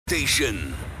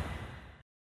station.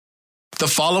 The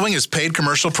following is paid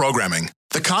commercial programming.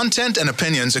 The content and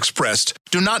opinions expressed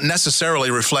do not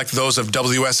necessarily reflect those of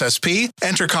WSSP,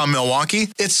 Entercom Milwaukee,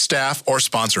 its staff, or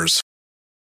sponsors.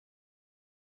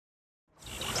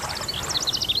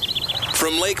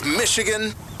 From Lake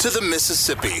Michigan to the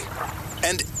Mississippi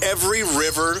and every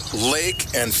river, lake,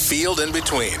 and field in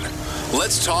between,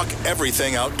 let's talk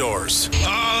everything outdoors.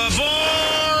 All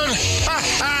aboard! Ha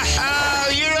ha ha!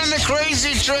 You're on the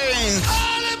crazy train!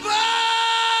 All aboard!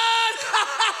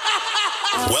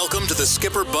 Welcome to the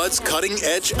Skipper Bud's Cutting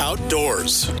Edge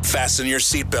Outdoors. Fasten your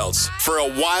seatbelts for a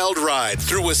wild ride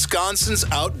through Wisconsin's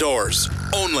outdoors.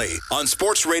 Only on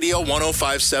Sports Radio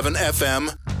 105.7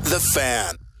 FM, The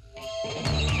Fan.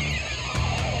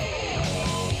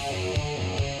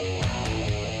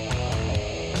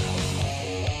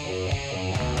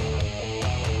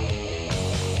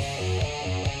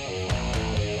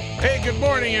 Hey, good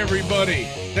morning, everybody.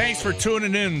 Thanks for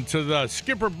tuning in to the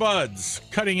Skipper Bud's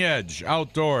Cutting Edge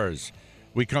Outdoors.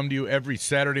 We come to you every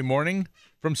Saturday morning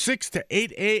from 6 to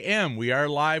 8 a.m. We are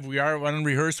live. We are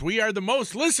unrehearsed. We are the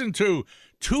most listened to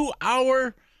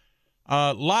 2-hour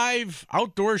live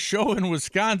outdoor show in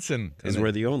Wisconsin. Because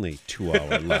we're the only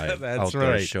 2-hour live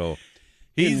outdoor show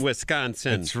in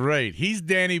Wisconsin. That's right. He's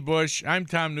Danny Bush. I'm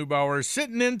Tom Neubauer.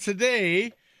 Sitting in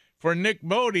today for Nick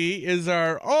Bodie is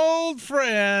our old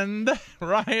friend,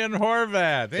 Ryan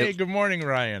Horvath. Hey, good morning,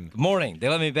 Ryan. Good morning. They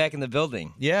let me back in the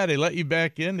building. Yeah, they let you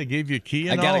back in. They gave you a key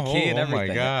and I got a key and everything.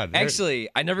 Oh, my God. Actually,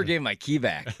 I never gave my key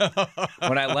back.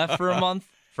 When I left for a month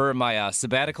for my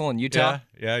sabbatical in Utah.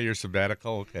 Yeah, your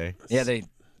sabbatical, okay. Yeah,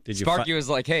 Sparky was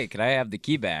like, hey, can I have the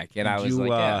key back? And I was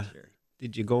like, yeah, sure.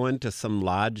 Did you go into some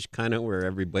lodge kind of where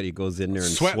everybody goes in there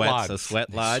and sweats? Lodge. A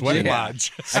sweat lodge? Sweat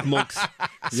lodge.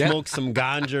 Smoke some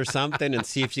ganja or something and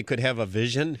see if you could have a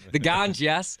vision? The ganja,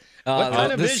 yes. What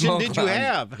kind of vision did you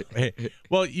have? Hey,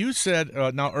 well, you said,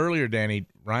 now earlier, Danny,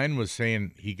 Ryan was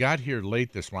saying he got here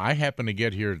late this morning. I happened to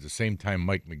get here at the same time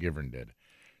Mike McGivern did.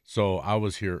 So I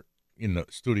was here in the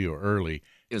studio early.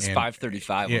 It was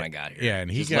 5:35 when I got here. Yeah,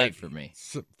 and he was got late for me.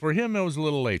 So for him, it was a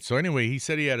little late. So anyway, he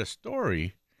said he had a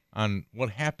story on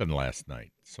what happened last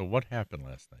night. So what happened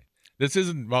last night? This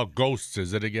isn't about ghosts,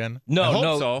 is it again? No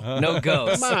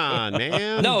ghosts. Come on,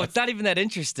 man. No, it's not even that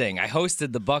interesting. I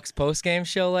hosted the Bucks postgame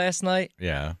show last night.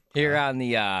 Yeah. Here on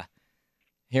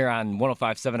 105.7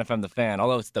 FM The Fan.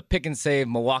 Although it's the Pick and Save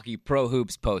Milwaukee Pro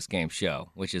Hoops postgame show,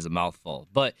 which is a mouthful.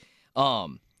 But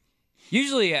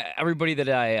usually everybody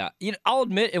that I'll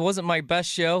admit it wasn't my best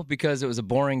show because it was a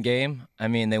boring game. I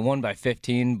mean, they won by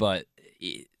 15, but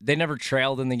they never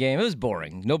trailed in the game. It was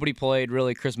boring. Nobody played,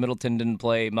 really. Chris Middleton didn't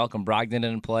play. Malcolm Brogdon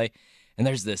didn't play. And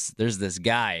there's this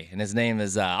guy, and his name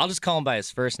is, I'll just call him by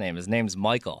his first name. His name's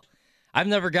Michael. I've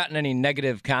never gotten any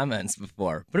negative comments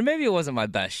before, but maybe it wasn't my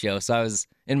best show, so I was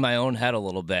in my own head a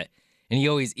little bit. And he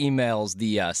always emails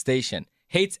the station.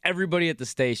 Hates everybody at the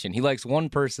station. He likes one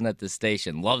person at the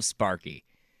station. Loves Sparky.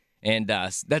 And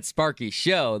that's Sparky's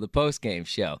show, the postgame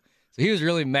show. So he was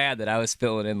really mad that I was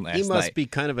filling in last night. He must be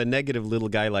kind of a negative little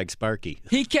guy like Sparky.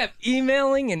 He kept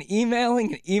emailing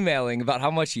about how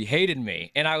much he hated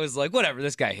me. And I was like, whatever,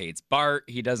 this guy hates Bart.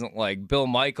 He doesn't like Bill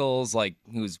Michaels,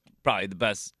 who's probably the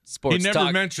best sports He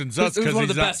never mentions us because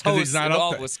he's not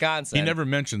up in Wisconsin. He never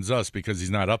mentions us because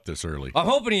he's not up this early. I'm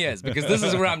hoping he is because this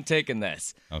is where I'm taking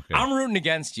this. Okay. I'm rooting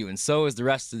against you, and so is the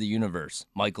rest of the universe,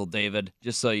 Michael David,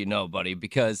 just so you know, buddy,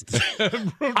 because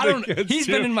he's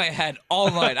been in my head all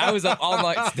night. I was up all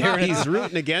night staring at him. He's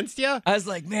rooting against you? I was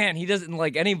like, man, he doesn't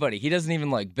like anybody. He doesn't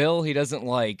even like Bill. He doesn't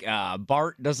like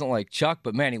Bart, doesn't like Chuck,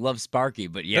 but man, he loves Sparky.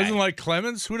 But yeah. Doesn't like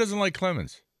Clemens? Who doesn't like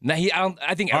Clemens? No,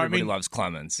 I think everybody loves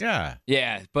Clemens. Yeah.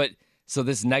 Yeah, but so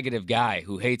this negative guy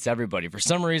who hates everybody, for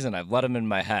some reason I've let him in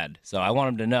my head. So I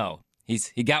want him to know he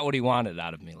got what he wanted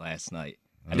out of me last night.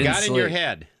 I didn't sleep. In your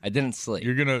head. I didn't sleep.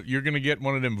 You're gonna get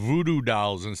one of them voodoo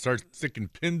dolls and start sticking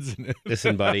pins in it.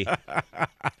 Listen, buddy.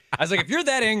 I was like, if you're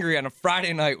that angry on a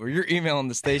Friday night where you're emailing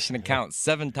the station account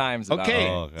 7 times about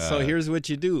so here's what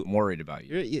you do. I'm worried about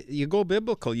you. You go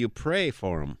biblical. You pray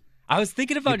for him. I was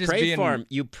thinking about you pray for him.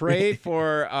 You pray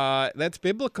for that's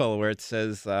biblical where it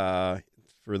says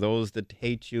for those that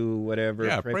hate you, whatever.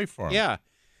 Yeah, pray for them.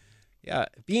 Yeah.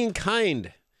 Being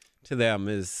kind to them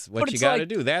is what you got to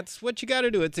do. That's what you got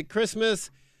to do. It's at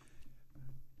Christmas.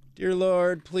 Dear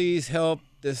Lord, please help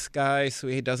this guy so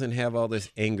he doesn't have all this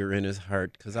anger in his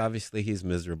heart because obviously he's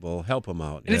miserable. Help him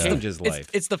out. Change his life.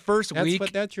 It's the first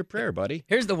week. That's your prayer, buddy.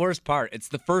 Here's the worst part. It's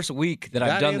the first week that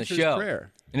I've done the show.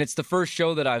 Prayer. And it's the first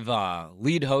show that I've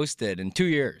lead hosted in 2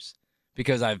 years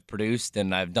because I've produced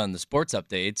and I've done the sports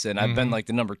updates and I've been like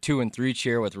the number 2 and 3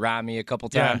 chair with Rami a couple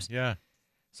times. Yeah.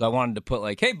 So I wanted to put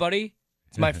like, hey, buddy,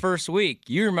 it's my first week.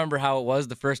 You remember how it was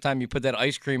the first time you put that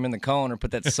ice cream in the cone or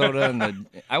put that soda in the.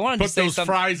 I wanted Put to say those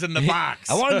something. fries in the box.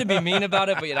 I wanted to be mean about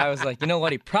it, but I was like, you know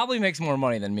what? He probably makes more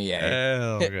money than me,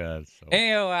 Oh, God. So.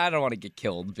 I don't want to get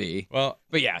killed, B. Well,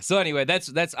 But yeah, so anyway, that's.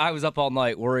 I was up all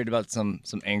night worried about some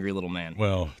angry little man.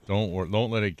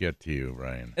 don't let it get to you,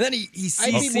 Ryan. And then he I'd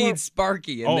be more- CC'd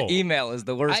Sparky, and the email is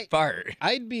the worst part.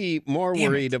 I'd be more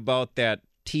worried about that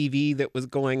TV that was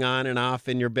going on and off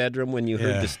in your bedroom when you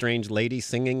heard the strange lady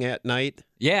singing at night.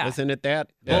 Yeah. Wasn't it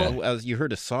that? Yeah. You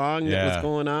heard a song that was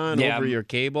going on over your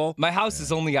cable. My house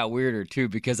has only got weirder, too,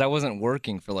 because I wasn't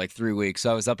working for like 3 weeks. So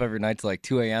I was up every night till like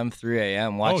 2 a.m., 3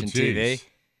 a.m. watching TV.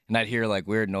 And I'd hear like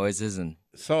weird noises. And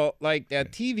So, like,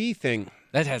 that TV thing,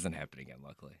 that hasn't happened again,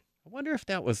 luckily. I wonder if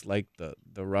that was like the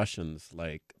Russians,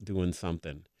 like, doing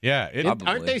something. Yeah.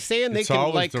 Aren't they saying they it's can,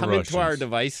 always like, the come into our Russians.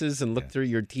 devices and look through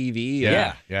your TV?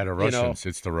 Yeah, and, the Russians.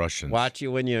 It's the Russians. watch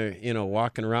you when you're,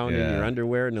 walking around in your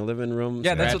underwear in the living room,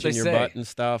 Yeah, that's what scratching they your say. butt and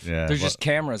stuff. Yeah. There's just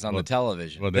cameras on the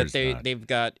television. Well, That there's not. they've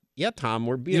got. Yeah, Tom,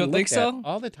 we're being don't think looked at so?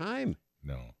 all the time.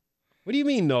 No. What do you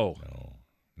mean, no?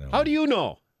 No. How do you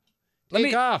know?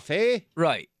 Take off, hey?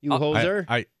 Right. You hoser.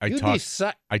 I You'd talked. be su-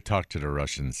 I talked to the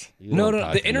Russians. You No, don't no,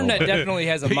 talk the to internet nobody. definitely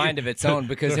has a mind of its own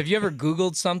because have you ever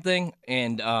Googled something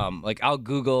and like I'll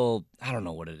Google, I don't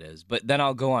know what it is, but then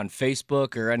I'll go on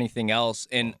Facebook or anything else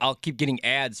and I'll keep getting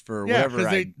ads for Yeah, whatever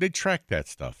because I they track that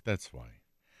stuff. That's why.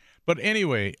 But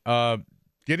anyway,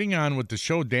 getting on with the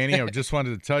show, Danny, I just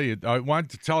wanted to tell you, I wanted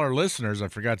to tell our listeners, I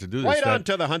forgot to do this. Right that- on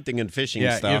to the hunting and fishing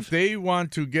Yeah, stuff. if they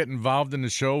want to get involved in the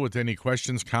show with any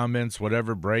questions, comments,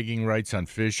 whatever, bragging rights on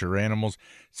fish or animals,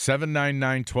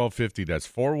 799-1250. That's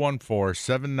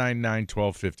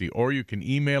 414-799-1250. Or you can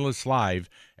email us live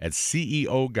at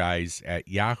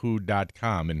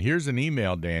ceoguys@yahoo.com. And here's an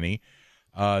email, Danny.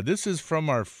 This is from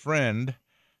our friend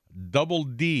Double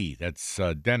D. That's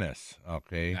Dennis,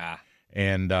 okay?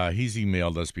 And he's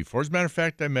emailed us before. As a matter of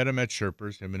fact, I met him at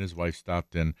Sherper's. Him and his wife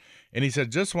stopped in. And he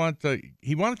said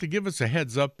he wanted to give us a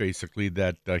heads up, basically,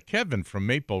 that Kevin from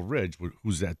Maple Ridge,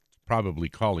 who's probably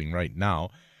calling right now,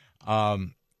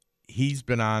 he's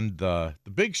been on the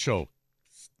Big Show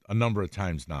a number of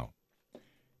times now.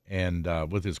 And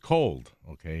with his cold,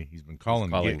 okay? He's been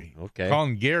calling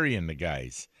Gary and the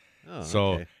guys. Oh,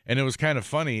 So, okay. and it was kind of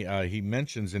funny. He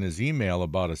mentions in his email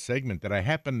about a segment that I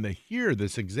happened to hear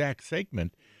this exact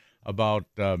segment about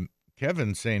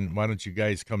Kevin saying, why don't you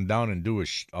guys come down and do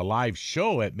a live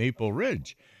show at Maple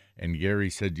Ridge? And Gary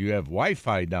said, do you have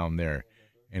Wi-Fi down there?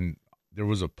 And there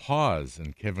was a pause,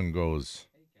 and Kevin goes,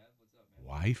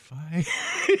 Wi-Fi?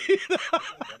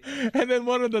 And then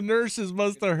one of the nurses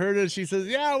must have heard it. She says,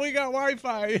 yeah, we got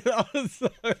Wi-Fi. So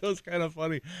it was kind of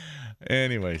funny.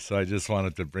 Anyway, so I just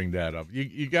wanted to bring that up.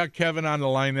 You got Kevin on the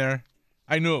line there?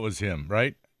 I knew it was him,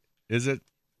 right? Is it?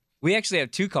 We actually have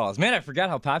 2 calls. Man, I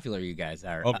forgot how popular you guys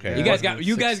are. Okay. You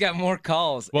guys got more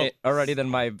calls already than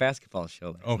my basketball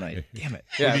show last Okay. night. Damn it.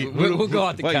 Yeah, we'll go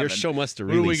out to Well, Kevin. your show must have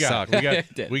Who do really we got?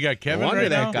 sucked. We got Kevin No wonder right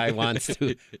that now?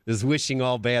 guy is wishing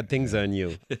all bad things on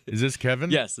you. Is this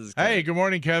Kevin? Yes, this is Kevin. Hey, good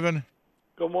morning, Kevin.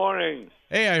 Good morning.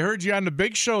 Hey, I heard you on the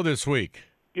Big Show this week.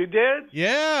 You did?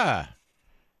 Yeah.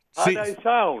 How'd I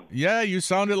sound? Yeah, you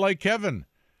sounded like Kevin.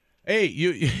 Hey,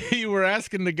 you were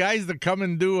asking the guys to come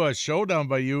and do a showdown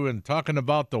by you and talking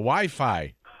about the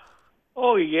Wi-Fi.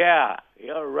 Oh, yeah.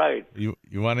 You're right. You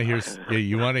want to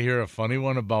hear a funny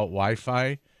one about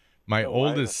Wi-Fi? My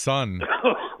oldest son,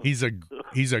 he's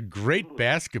a great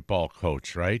basketball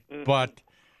coach, right? But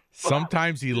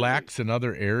sometimes he lacks in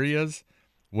other areas.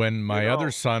 When my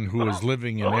other son, who was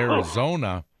living in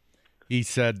Arizona, he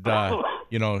said,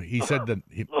 he said that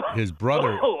his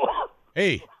brother,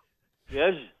 hey,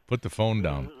 Yes? put the phone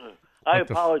down. I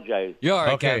apologize. You're all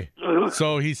right, Okay. Kev.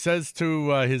 So he says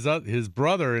to his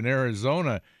brother in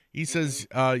Arizona, he says,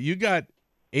 you got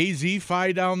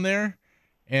AZ-Fi down there?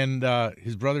 And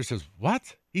his brother says,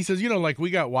 what? He says, like we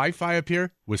got Wi-Fi up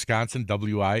here, Wisconsin,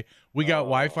 WI. We got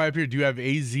Wi-Fi up here. Do you have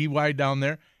AZY down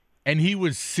there? And he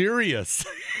was serious.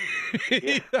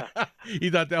 He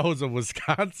thought that was a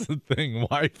Wisconsin thing,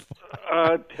 Wi-Fi.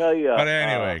 I'll tell you. But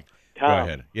anyway, Tom, go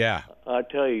ahead. Yeah. I'll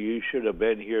tell you should have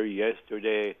been here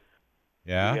yesterday.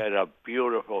 Yeah? We had a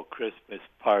beautiful Christmas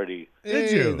party. Did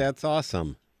Hey, you? That's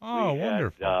awesome. Oh, We had,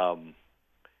 wonderful.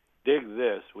 dig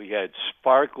this. We had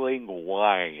sparkling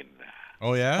wine.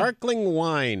 Oh, yeah? Sparkling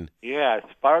wine. Yeah,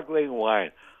 sparkling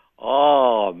wine.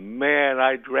 Oh, man,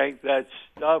 I drank that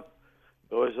stuff.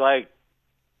 It was like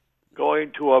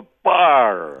going to a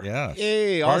bar. Yeah.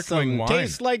 Hey, Sparkling awesome. wine.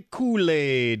 Tastes like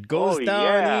Kool-Aid. Goes Oh, down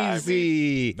yeah, I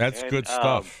easy. That's And, good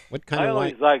stuff. What kind I of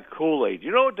always wine? like Kool-Aid.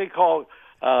 You know what they call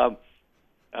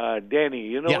Danny,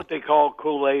 you know Yeah. what they call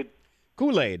Kool-Aid?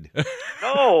 Kool-Aid.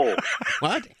 No.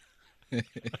 What?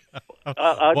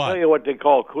 I'll What? tell you what they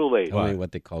call Kool-Aid. Tell me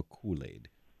what they call Kool-Aid.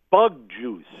 Bug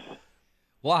juice.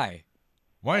 Why?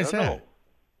 Why is I don't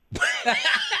that? know.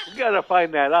 We got to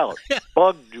find that out.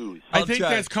 Bug juice. I I'll think try.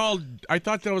 that's called. I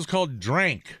thought that was called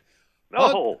drank.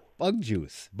 No. Bug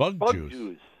juice. Bug Bug juice.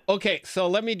 juice. Okay, so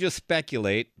let me just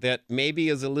speculate that maybe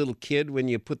as a little kid, when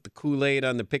you put the Kool-Aid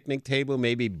on the picnic table,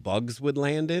 maybe bugs would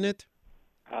land in it?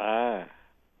 Ah.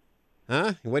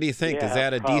 Huh? What do you think? Is Yeah,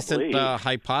 that a decent probably.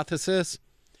 hypothesis?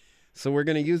 So we're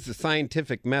going to use the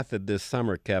scientific method this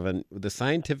summer, Kevin. The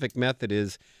scientific method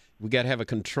is we got to have a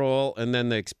control and then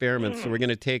the experiment. So we're going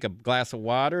to take a glass of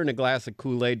water and a glass of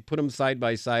Kool-Aid, put them side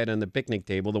by side on the picnic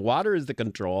table. The water is the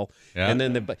control, Yeah. and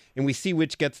then and we see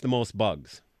which gets the most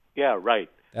bugs. Yeah, right.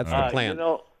 That's the plan.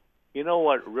 You know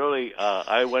what? Really,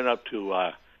 I went up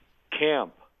to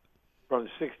camp from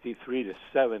 '63 to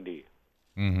 '70,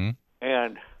 Mm-hmm.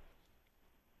 and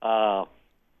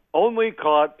only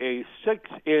caught a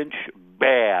 6-inch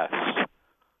bass.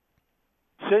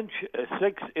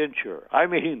 6-incher. I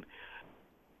mean,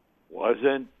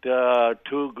 wasn't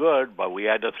too good, but we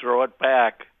had to throw it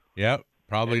back. Yep.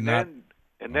 Probably and not.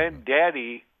 Then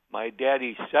Daddy, my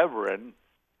daddy Severin,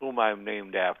 whom I'm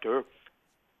named after,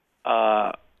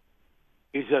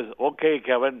 he says, "Okay,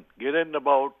 Kevin, get in the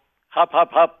boat, hop,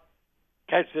 hop, hop,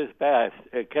 catch this bass,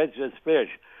 catch this fish,"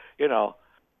 you know,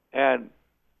 and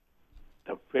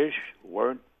the fish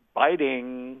weren't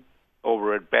biting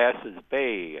over at Bass's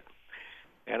Bay.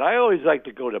 And I always like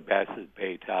to go to Bass's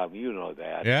Bay, Tom. You know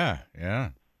that. Yeah. Yeah.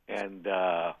 And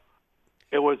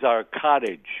it was our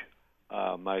cottage,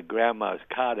 my grandma's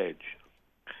cottage.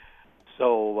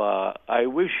 So I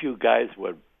wish you guys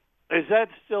would. Is that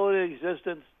still in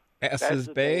existence? Bass's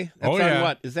the Bay? thing. That's Oh, on yeah.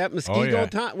 what? Is that Muskego? Oh, yeah.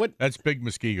 Tom? What? That's Big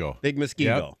Muskego. Big Muskego.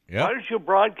 Yep. Why Yep. don't you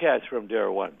broadcast from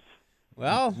there once?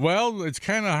 Well, Well, it's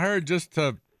kind of hard just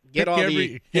to Get pick all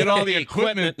the- get all the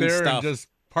equipment equipment and there and stuff. just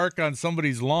park on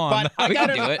somebody's lawn. but I We got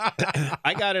can do it.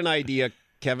 I got an idea,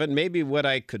 Kevin. Maybe what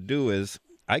I could do is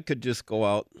I could just go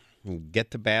out and get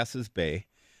to Bass's Bay.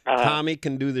 Tommy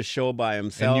can do the show by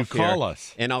himself. And you call here,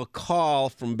 us. and I'll call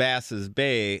from Bass's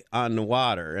Bay on the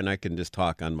water, and I can just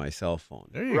talk on my cell phone.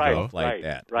 There you Right. go. Like Right,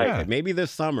 that. right. Okay, maybe this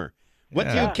summer. What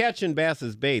do Yeah. you catch in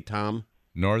Bass's Bay, Tom?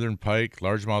 Northern pike,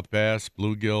 largemouth bass,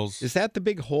 bluegills. Is that the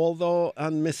big hole though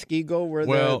on Muskego where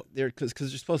Well, because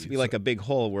there's supposed to be like a big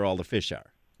hole where all the fish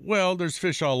are. Well, there's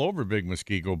fish all over Big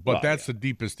Muskego, but Well, that's the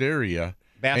deepest area.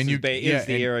 Bass's Bay is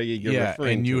the area you're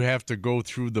referring and to. you have to go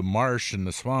through the marsh and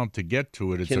the swamp to get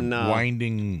to it. It's Can, a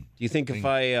winding. Do you think if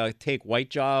I take White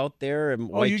Jaw out there and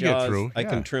Oh, White you get Jaws, through, I yeah.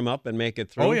 can trim up and make it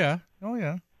through? Oh yeah, oh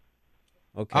yeah.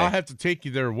 Okay. I'll have to take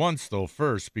you there once though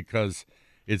first because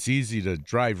it's easy to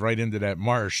drive right into that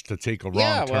marsh to take a wrong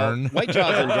yeah, turn. well, White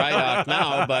Jaw's in dry dock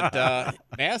now, but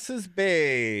Bass's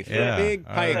Bay for Yeah, big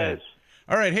all pike. Yes.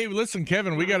 All right, hey, listen,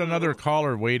 Kevin, we got another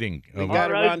caller waiting. We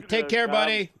got it, All right, Ron. Take care, Tom.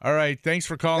 buddy. All right, thanks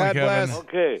for calling, God Kevin. bless.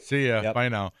 Okay. See ya. Yep. Bye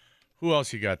now. Who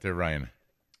else you got there, Ryan?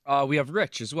 We have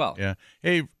Rich as well. Yeah.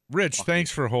 Hey, Rich,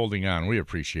 thanks for holding on. We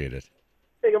appreciate it.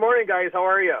 Hey, good morning, guys. How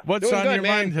are you? What's Doing on good, your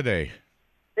man. mind today?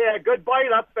 Yeah, good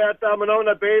bite up at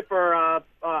Monona Bay for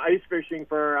ice fishing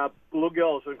for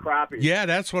bluegills and crappies. Yeah,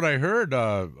 that's what I heard.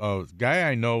 A guy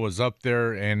I know was up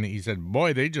there, and he said,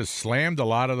 boy, they just slammed a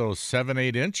lot of those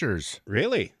 7-8 inchers.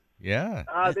 Really? Yeah.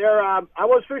 I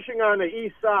was fishing on the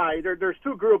east side. There's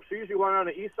two groups. Usually one on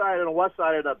the east side and the west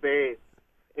side of the bay.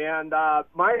 And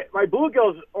my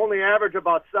bluegills only average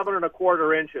about 7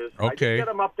 1/4 inches. I just Okay. get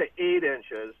them up to 8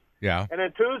 inches. Yeah. And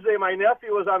then Tuesday, my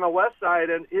nephew was on the west side,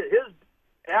 and his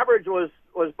average was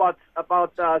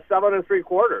about 7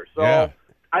 3/4. So Yeah.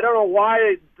 I don't know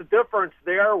why the difference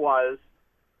there was.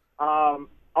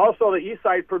 Also, the east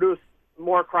side produced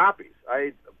more crappies.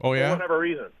 Oh, yeah? For whatever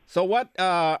reason. So what?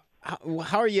 How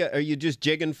are you? Are you just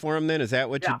jigging for them then? Is that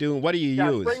what Yeah. you're doing? What do you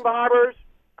Yeah, use? spring bobbers,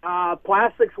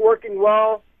 plastics working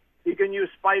well. You can use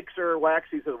spikes or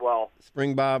waxies as well.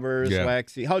 Spring bobbers, Yeah.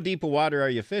 waxy. How deep of water are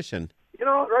you fishing? You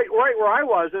know, right where I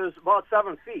was, it was about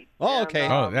 7 feet. Oh, And, okay.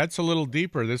 Oh, that's a little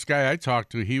deeper. This guy I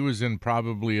talked to, he was in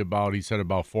probably he said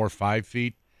about 4 or 5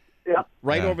 feet. Yeah.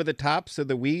 Right Yeah. over the tops of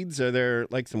the weeds? Are there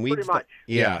like some weeds? Pretty much.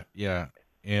 Yeah. Yeah.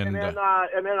 And then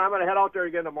I'm going to head out there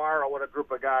again tomorrow with a group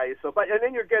of guys. So, and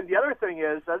then you're getting the other thing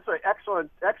is that's an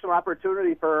excellent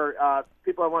opportunity for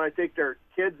people that want to take their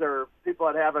kids or people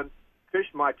that haven't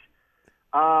fished much.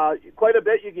 Quite a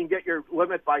bit. You can get your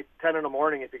limit by 10 in the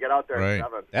morning if you get out there Right. at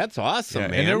 7. That's awesome, Yeah,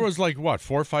 man. and there was like what,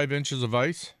 4 or 5 inches of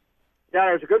ice? Yeah,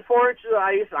 there's a good 4 inches of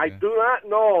ice. I do not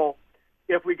know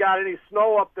if we got any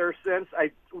snow up there since.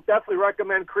 I definitely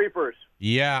recommend creepers.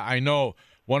 Yeah, I know.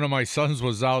 one of my sons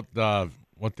was out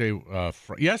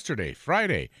yesterday,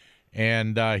 Friday,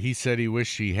 and he said he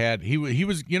wished he had. He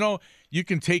was, you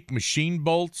can take machine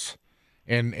bolts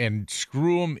and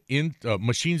screw them in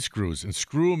machine screws and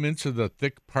screw them into the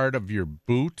thick part of your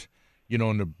boot,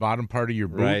 in the bottom part of your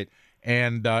boot. Right.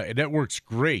 And that works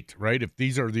great, right? If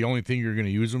these are the only thing you're going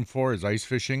to use them for is ice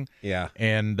fishing. Yeah.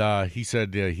 And he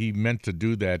said he meant to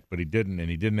do that, but he didn't, and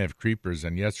he didn't have creepers.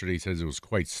 And yesterday he says it was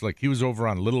quite slick. He was over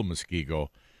on Little Muskego,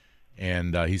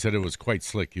 and he said it was quite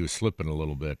slick. He was slipping a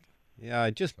little bit. Yeah,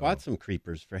 I just bought some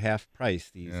creepers for half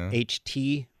price, these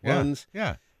HT ones.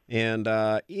 Yeah. And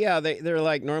they're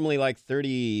like normally like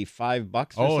 $35 or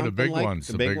something. The big ones,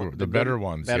 the better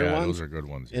ones. Better ones. Those are good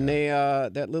ones. And they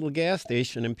that little gas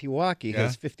station in Pewaukee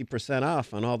has 50%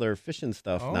 off on all their fishing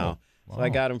stuff now. So I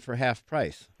got them for half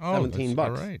price, $17.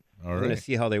 All right. We're going to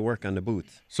see how they work on the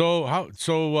boots. So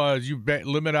you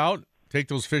limit out, take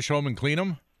those fish home and clean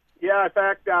them? Yeah, in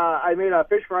fact, I made a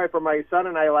fish fry for my son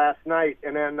and I last night,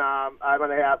 and then I'm going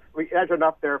to we had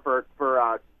enough there for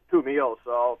 2 meals,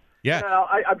 so... Yeah,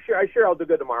 I'm sure I'll do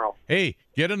good tomorrow. Hey,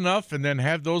 get enough and then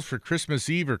have those for Christmas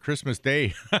Eve or Christmas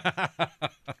Day.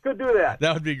 Could do that.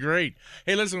 That would be great.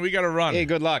 Hey, listen, we got to run. Hey,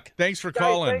 good luck. Thanks for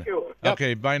calling. Thank you.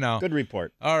 Okay, bye now. Good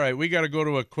report. All right, we got to go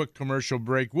to a quick commercial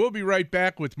break. We'll be right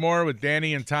back with more with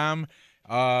Danny and Tom.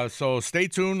 So stay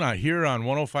tuned here on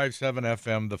 105.7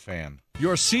 FM, The Fan.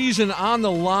 Your season on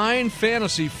the line,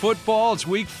 fantasy football. It's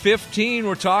week 15.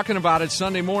 We're talking about it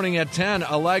Sunday morning at 10.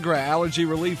 Allegra Allergy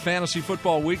Relief Fantasy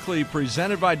Football Weekly,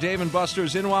 presented by Dave &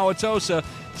 Buster's in Wauwatosa.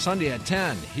 Sunday at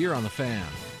 10 here on The Fan.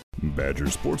 Badger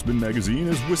Sportsman Magazine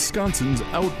is Wisconsin's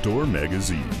outdoor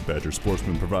magazine. Badger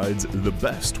Sportsman provides the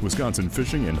best Wisconsin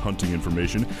fishing and hunting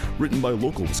information written by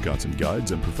local Wisconsin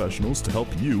guides and professionals to help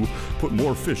you put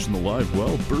more fish in the live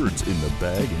well, birds in the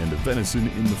bag, and venison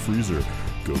in the freezer.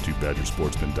 Go to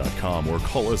badgersportsman.com or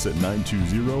call us at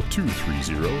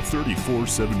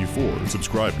 920-230-3474.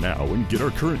 Subscribe now and get our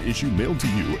current issue mailed to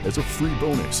you as a free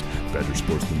bonus. Badger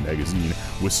Sportsman Magazine,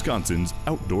 Wisconsin's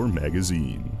outdoor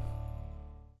magazine.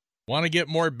 Want to get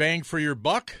more bang for your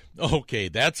buck? Okay,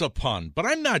 that's a pun. But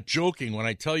I'm not joking when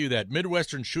I tell you that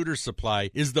Midwestern Shooter Supply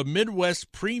is the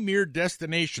Midwest premier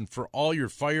destination for all your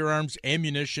firearms,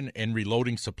 ammunition, and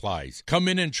reloading supplies. Come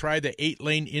in and try the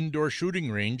 8-lane indoor shooting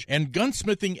range, and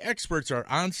gunsmithing experts are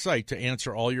on site to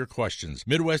answer all your questions.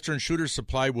 Midwestern Shooter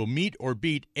Supply will meet or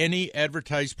beat any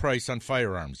advertised price on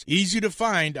firearms. Easy to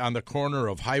find on the corner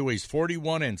of Highways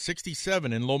 41 and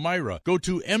 67 in Lomira. Go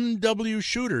to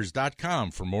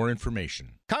mwshooters.com for more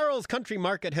information. Carl's Country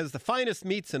Market has the finest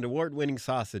meats and award-winning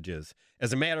sausages.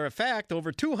 As a matter of fact,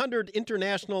 over 200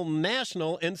 international,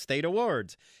 national, and state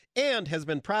awards. And has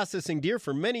been processing deer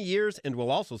for many years and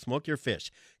will also smoke your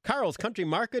fish. Carl's Country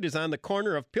Market is on the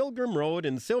corner of Pilgrim Road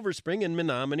in Silver Spring and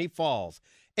Menominee Falls.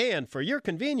 And for your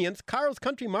convenience, Carl's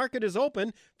Country Market is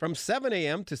open from 7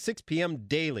 a.m. to 6 p.m.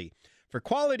 daily. For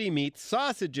quality meat,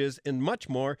 sausages, and much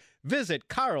more, visit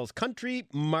Carl's Country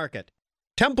Market.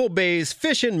 Temple Bay's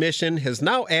Fish and Mission has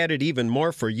now added even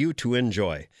more for you to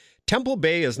enjoy. Temple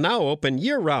Bay is now open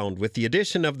year-round with the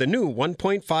addition of the new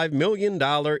 $1.5 million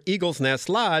Eagle's Nest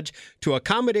Lodge to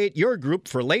accommodate your group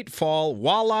for late fall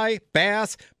walleye,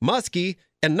 bass, muskie,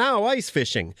 and now ice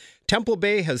fishing. Temple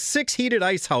Bay has 6 heated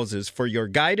ice houses for your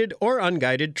guided or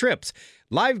unguided trips,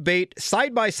 live bait,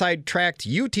 side-by-side tracked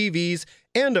UTVs,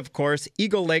 and, of course,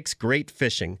 Eagle Lake's great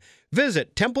fishing.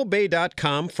 Visit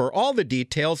templebay.com for all the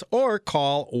details or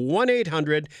call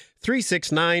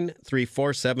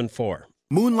 1-800-369-3474.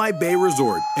 Moonlight Bay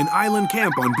Resort, an island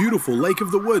camp on beautiful Lake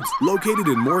of the Woods located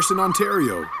in Morrison,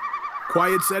 Ontario.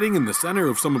 Quiet setting in the center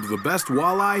of some of the best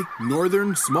walleye,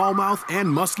 northern, smallmouth, and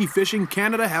muskie fishing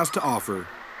Canada has to offer.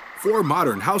 4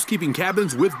 modern housekeeping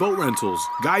cabins with boat rentals,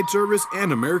 guide service,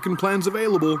 and American plans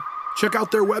available. Check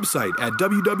out their website at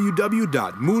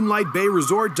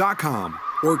www.moonlightbayresort.com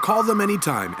or call them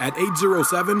anytime at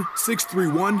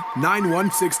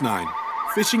 807-631-9169.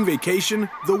 Fishing vacation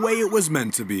the way it was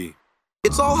meant to be.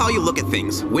 It's all how you look at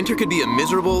things. Winter could be a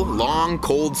miserable, long,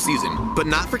 cold season, but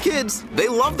not for kids. They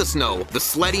love the snow, the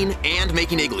sledding, and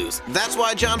making igloos. That's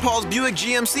why John Paul's Buick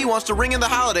GMC wants to ring in the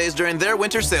holidays during their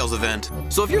winter sales event.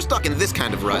 So if you're stuck in this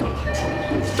kind of rut,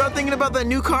 start thinking about that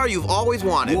new car you've always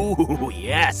wanted. Ooh,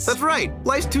 yes. That's right.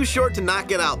 Life's too short to not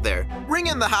get out there. Ring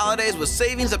in the holidays with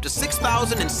savings up to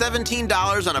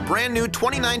 $6,017 on a brand new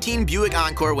 2019 Buick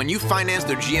Encore when you finance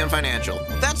through GM Financial.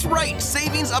 That's right.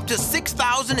 Savings up to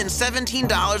 $6,017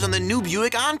 on the new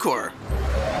Buick Encore.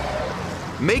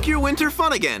 Make your winter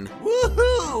fun again.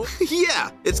 Woohoo!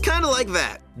 Yeah, it's kind of like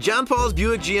that. John Paul's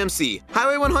Buick GMC,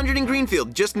 Highway 100 in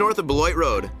Greenfield, just north of Beloit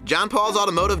Road.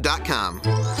 JohnPaulsAutomotive.com.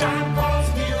 John Paul's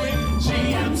Buick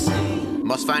GMC.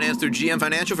 Must finance through GM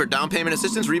Financial for down payment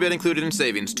assistance, rebate included in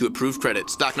savings. To approved credit.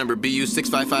 Stock number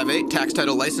BU6558. Tax,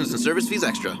 title, license, and service fees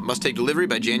extra. Must take delivery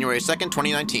by January 2nd,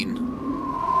 2019.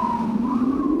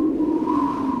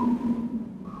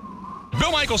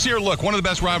 Bill Michaels here. Look, one of the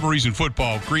best rivalries in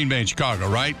football, Green Bay and Chicago,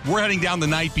 right? We're heading down the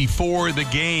night before the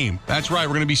game. That's right.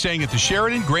 We're going to be staying at the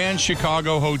Sheraton Grand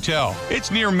Chicago Hotel.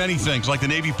 It's near many things, like the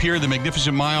Navy Pier, the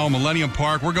Magnificent Mile, Millennium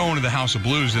Park. We're going to the House of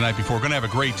Blues the night before. We're going to have a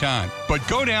great time. But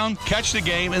go down, catch the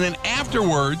game, and then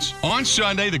afterwards, on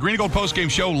Sunday, the Green and Gold postgame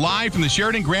show live from the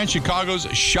Sheraton Grand Chicago's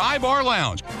Shy Bar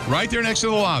Lounge, right there next to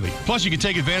the lobby. Plus, you can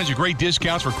take advantage of great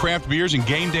discounts for craft beers and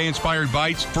game day-inspired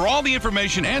bites. For all the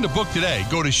information and to book today,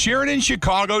 go to SheratonChicago.com.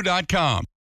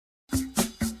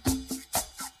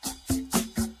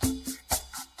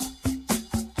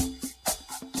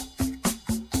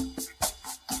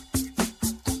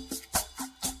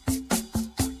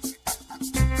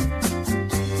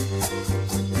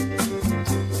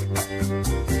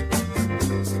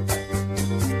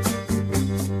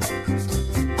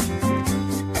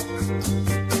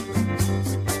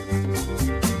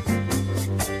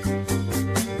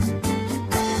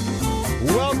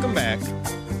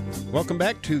 Welcome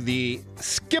back to the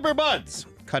Skipper Buds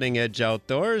Cutting Edge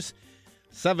Outdoors.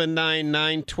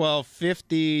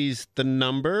 799-1250 is the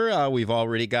number. We've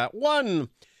already got one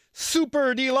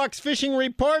super deluxe fishing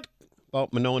report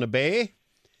about Monona Bay.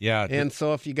 Yeah. And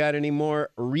so if you got any more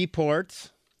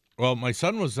reports. Well, my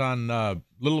son was on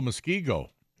Little Muskego,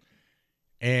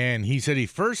 and he said he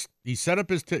set up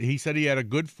his he said he had a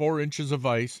good 4 inches of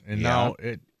ice, and now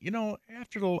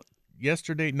after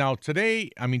yesterday, now today,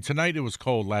 tonight it was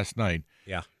cold, last night.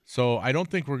 Yeah. So I don't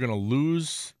think we're going to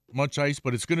lose much ice,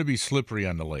 but it's going to be slippery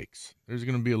on the lakes. There's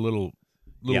going to be a little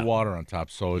water on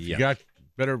top. So if you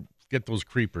better get those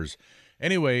creepers.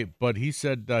 Anyway, but he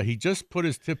said he just put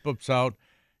his tip-ups out,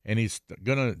 and he's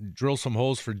going to drill some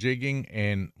holes for jigging,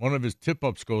 and one of his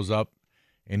tip-ups goes up,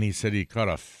 and he said he caught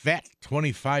a fat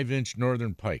 25-inch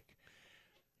northern pike.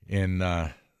 And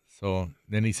so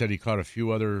then he said he caught a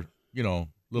few other, little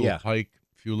pike,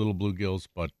 a few little bluegills,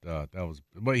 but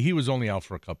he was only out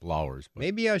for a couple hours. But.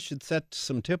 Maybe I should set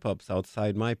some tip-ups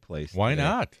outside my place. Why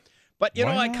not? But,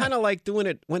 I kind of like doing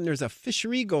it when there's a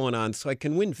fishery going on so I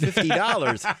can win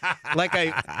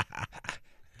 $50.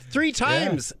 3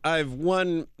 times I've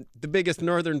won the biggest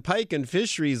northern pike in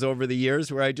fisheries over the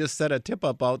years where I just set a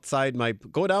tip-up outside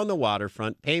go down the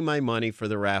waterfront, pay my money for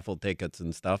the raffle tickets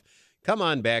and stuff, come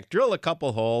on back, drill a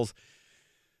couple holes,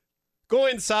 go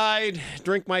inside,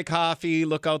 drink my coffee,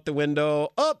 look out the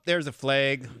window. Oh, there's a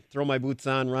flag. Throw my boots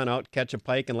on, run out, catch a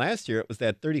pike. And last year it was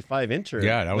that 35-incher.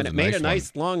 Yeah, that was when it made a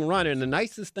nice long run. And the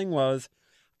nicest thing was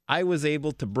I was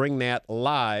able to bring that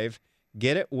live,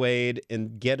 get it weighed,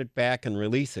 and get it back and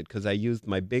release it because I used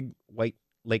my big white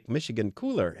Lake Michigan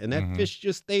cooler. And that fish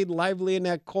just stayed lively in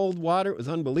that cold water. It was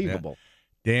unbelievable.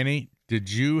 Yeah. Danny, did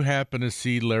you happen to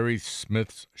see Larry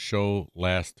Smith's show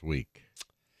last week?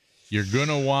 You're going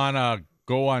to want to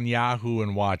go on Yahoo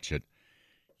and watch it.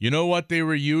 You know what they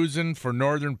were using for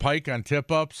northern pike on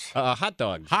tip-ups? Hot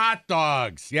dogs. Hot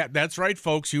dogs. Yeah, that's right,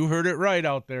 folks. You heard it right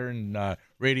out there in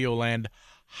Radio Land.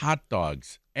 Hot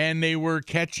dogs. And they were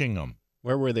catching them.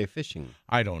 Where were they fishing?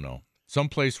 I don't know.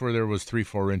 Someplace where there was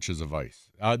 3-4 inches of ice.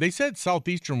 They said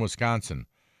southeastern Wisconsin,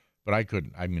 but I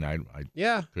couldn't. I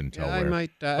couldn't tell where.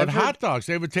 But hot dogs,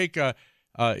 they would take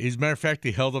as a matter of fact,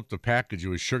 they held up the package. It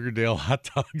was Sugardale hot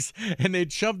dogs, and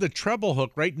they'd shove the treble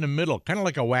hook right in the middle, kind of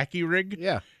like a wacky rig.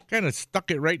 Yeah. Kind of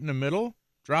stuck it right in the middle,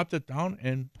 dropped it down,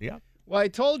 and Well, I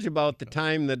told you about the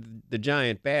time that the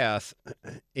giant bass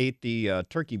ate the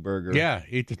turkey burger. Yeah,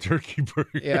 ate the turkey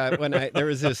burger. Yeah, when there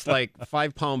was this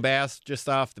 5-pound bass just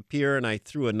off the pier, and I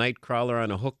threw a night crawler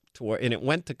on a hook and it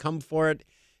went to come for it,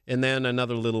 and then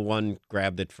another little one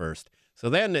grabbed it first. So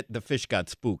then the fish got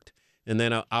spooked. And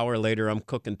then an hour later, I'm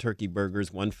cooking turkey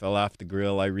burgers. One fell off the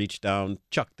grill. I reached down,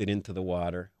 chucked it into the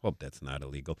water. Hope that's not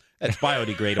illegal. That's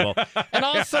biodegradable. And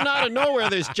all of a sudden, out of nowhere,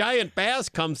 this giant bass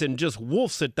comes and just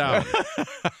wolfs it down.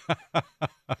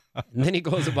 And then he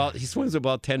swims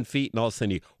about 10 feet, and all of a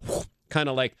sudden he kind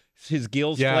of like his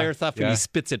gills flare stuff, and he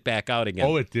spits it back out again.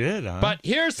 Oh, it did, huh? But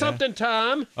here's something,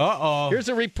 Tom. Uh-oh. Here's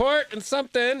a report and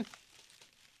something.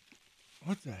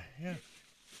 What the heck?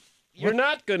 You're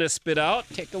not going to spit out.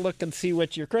 Take a look and see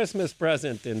what your Christmas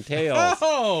present entails.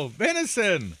 Oh,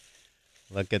 venison.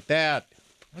 Look at that.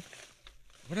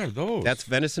 What are those? That's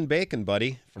venison bacon,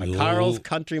 buddy, from Carl's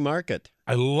Country Market.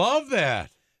 I love that.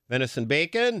 Venison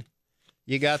bacon.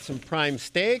 You got some prime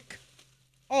steak.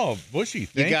 Oh, Bushy,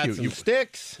 thank you. You got some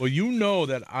sticks. Well, you know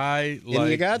that I like and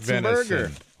you got venison. some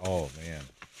burger. Oh, man.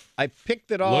 I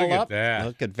picked it all Look up. at that.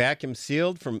 Look at vacuum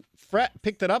sealed from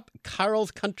picked it up,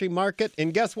 Carl's Country Market.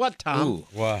 And guess what, Tom? Ooh,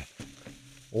 what?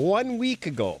 1 week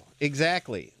ago,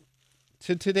 exactly,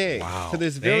 to today, Wow. to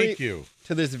this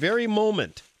very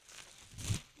moment,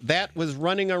 that was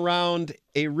running around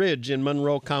a ridge in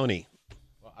Monroe County.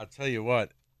 Well, I'll tell you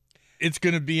what, it's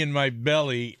going to be in my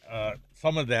belly.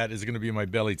 Some of that is going to be in my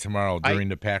belly tomorrow during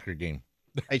the Packer game.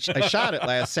 I shot it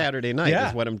last Saturday night,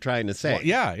 is what I'm trying to say. Well,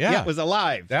 yeah. It was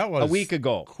alive. That was a week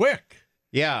ago. Quick.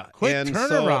 Yeah. Quick and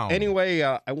turnaround. So, anyway,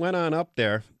 I went on up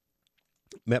there,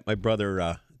 met my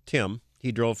brother Tim.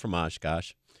 He drove from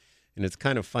Oshkosh. And it's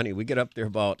kind of funny. We get up there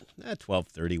about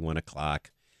 12:30, 1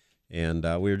 o'clock. And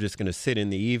we were just going to sit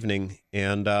in the evening.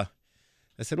 And I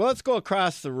said, well, let's go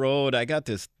across the road. I got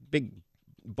this big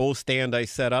bow stand I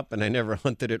set up, and I never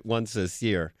hunted it once this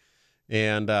year.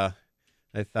 And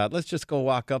I thought, let's just go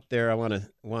walk up there. I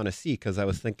want to see, because I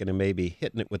was thinking of maybe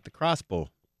hitting it with the crossbow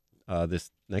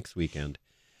this next weekend.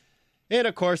 And,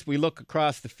 of course, we look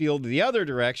across the field the other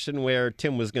direction where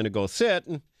Tim was going to go sit.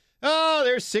 And,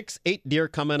 there's 6-8 deer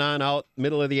coming on out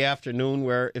middle of the afternoon,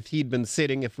 where if he'd been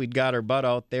sitting, if we'd got our butt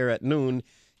out there at noon,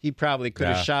 he probably could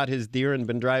have shot his deer and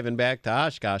been driving back to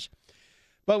Oshkosh.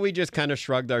 But we just kind of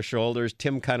shrugged our shoulders.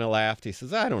 Tim kind of laughed. He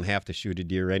says, I don't have to shoot a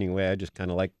deer anyway. I just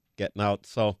kind of like getting out.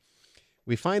 So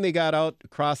we finally got out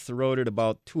across the road at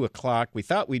about 2 o'clock. We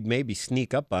thought we'd maybe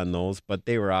sneak up on those, but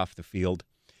they were off the field.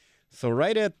 So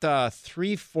right at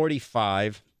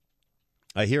 3:45,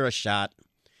 I hear a shot,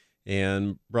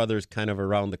 and brother's kind of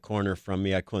around the corner from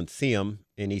me. I couldn't see him,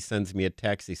 and he sends me a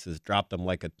text. He says, dropped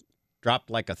like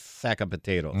a sack of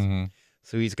potatoes. Mm-hmm.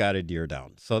 So he's got a deer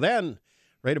down. So then,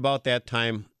 right about that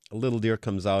time, a little deer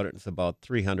comes out. It's about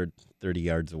 330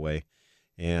 yards away.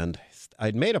 And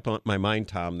I'd made up my mind,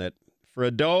 Tom, that for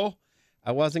a doe,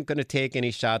 I wasn't going to take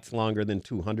any shots longer than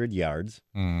 200 yards.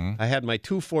 Mm-hmm. I had my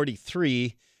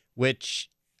 243, which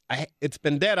it's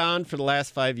been dead on for the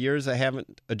last 5 years. I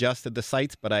haven't adjusted the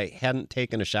sights, but I hadn't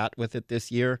taken a shot with it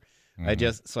this year.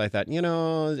 Mm-hmm. So I thought,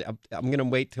 I'm going to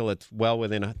wait till it's well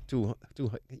within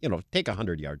take a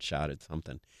 100-yard shot at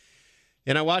something.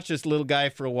 And I watched this little guy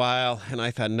for a while, and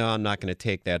I thought, no, I'm not going to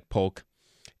take that poke.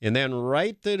 And then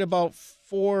right at about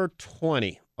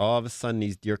 4:20, all of a sudden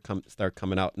these deer start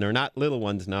coming out. And they're not little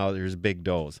ones now. There's big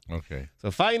does. Okay. So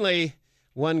finally,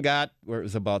 one got where it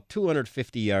was about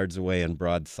 250 yards away and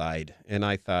broadside. And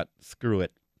I thought, screw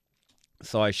it.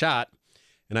 So I shot,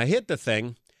 and I hit the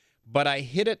thing, but I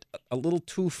hit it a little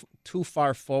too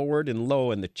far forward and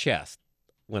low in the chest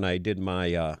when I did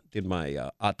my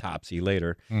autopsy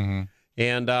later. Mm-hmm.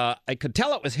 And I could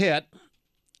tell it was hit,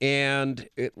 and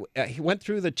he went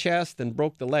through the chest and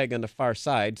broke the leg on the far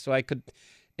side. So I could,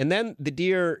 and then the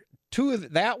deer,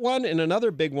 that one and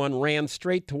another big one ran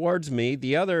straight towards me.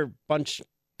 The other bunch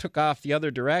took off the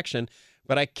other direction,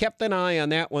 but I kept an eye on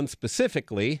that one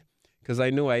specifically because I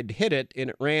knew I'd hit it, and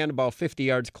it ran about 50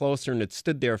 yards closer, and it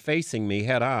stood there facing me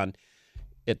head on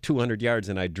at 200 yards,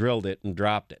 and I drilled it and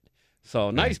dropped it.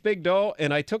 So nice big doe,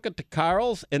 and I took it to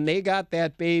Carl's, and they got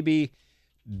that baby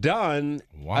done.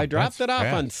 Wow, I dropped that's it off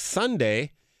fast. on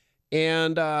Sunday,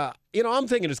 and, I'm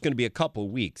thinking it's going to be a couple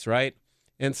weeks, right?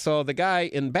 And so the guy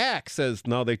in back says,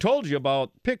 no, they told you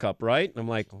about pickup, right? And I'm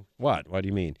like, what? What do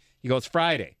you mean? He goes,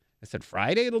 Friday. I said,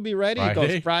 Friday it'll be ready? He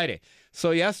goes, Friday. So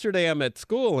yesterday I'm at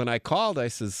school, and I called. I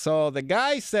says, so the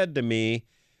guy said to me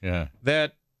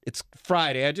that it's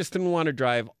Friday. I just didn't want to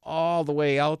drive all the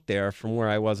way out there from where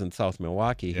I was in South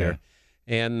Milwaukee here.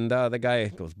 And the guy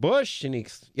goes, Bush? And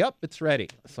he's, yep, it's ready.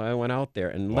 So I went out there,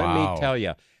 and let me tell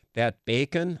you, that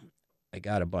bacon, I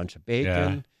got a bunch of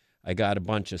bacon. Yeah. I got a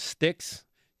bunch of sticks.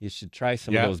 You should try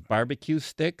some of those barbecue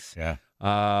sticks. Yeah.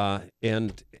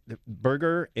 And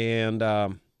burger and,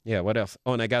 what else?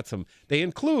 Oh, and I got some.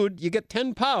 You get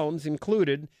 10 pounds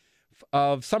included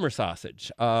of summer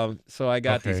sausage. So I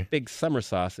got this big summer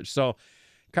sausage. So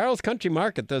Carl's Country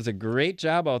Market does a great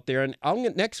job out there. And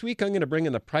next week I'm going to bring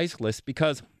in the price list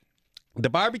because the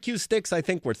barbecue sticks, I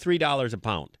think, were $3 a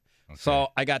pound. Okay. So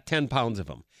I got 10 pounds of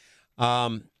them.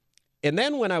 And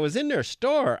then when I was in their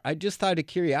store, I just out of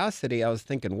curiosity, I was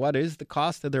thinking, what is the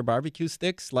cost of their barbecue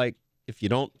sticks? Like, if you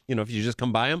don't, if you just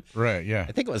come buy them. Right, yeah.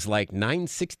 I think it was like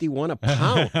 $9.61 a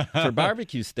pound for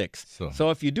barbecue sticks.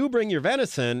 So if you do bring your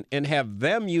venison and have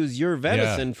them use your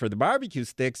venison for the barbecue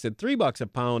sticks at $3 a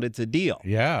pound, it's a deal.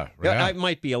 Yeah. I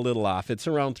might be a little off. It's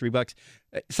around $3,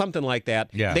 something like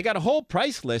that. Yeah. They got a whole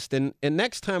price list. And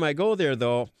next time I go there,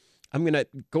 though, I'm going to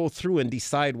go through and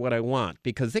decide what I want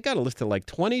because they got a list of like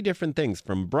 20 different things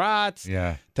from brats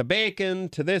to bacon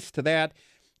to this to that.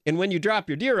 And when you drop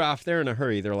your deer off, they're in a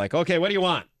hurry. They're like, okay, what do you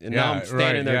want? And now I'm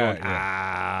standing there going,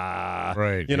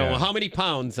 Right. How many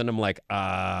pounds? And I'm like,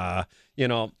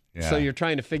 So you're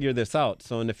trying to figure this out.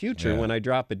 So in the future, when I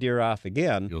drop a deer off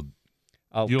again,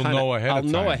 I'll know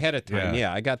ahead of time.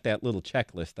 Yeah, I got that little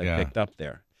checklist I picked up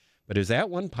there. But is that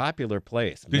one popular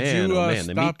place?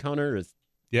 The meat counter is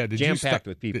jam-packed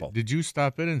with people. Did you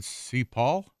stop in and see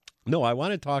Paul? No, I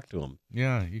want to talk to him.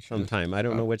 Yeah, you should. Sometime. I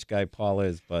don't know which guy Paul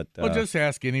is, but... well, just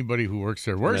ask anybody who works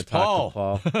there. Where's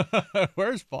Paul?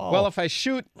 Where's Paul? Well, if I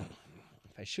shoot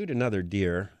another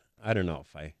deer, I don't know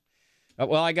if I...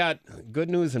 I got good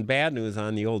news and bad news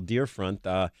on the old deer front.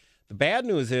 The bad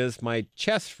news is my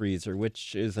chest freezer,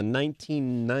 which is a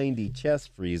 1990 chest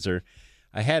freezer.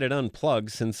 I had it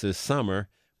unplugged since this summer.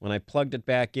 When I plugged it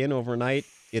back in overnight,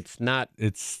 it's not...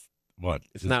 It's what?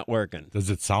 It's not working. Does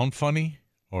it sound funny?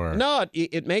 Or no,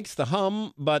 it makes the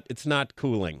hum, but it's not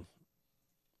cooling.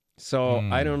 So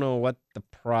I don't know what the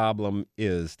problem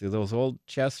is. Do those old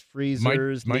chest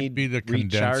freezers might be the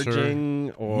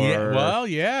recharging? Or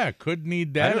could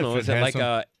need that. I don't know.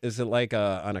 Is it like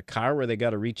on a car where they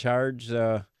got to recharge?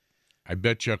 I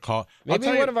bet you a call. Maybe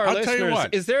one of our listeners.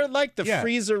 Is there like the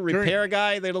freezer repair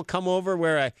guy that'll come over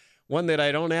one that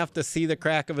I don't have to see the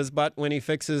crack of his butt when he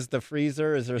fixes the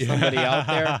freezer? Is there somebody out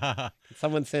there?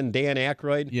 Someone send Dan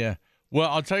Aykroyd? Yeah. Well,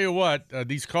 I'll tell you what.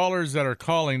 These callers that are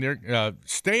calling, they're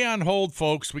stay on hold,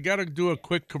 folks. We got to do a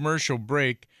quick commercial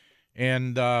break,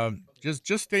 and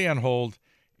just stay on hold,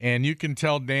 and you can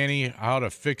tell Danny how to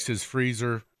fix his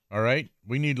freezer. All right.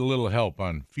 We need a little help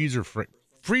on freezer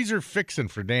fixing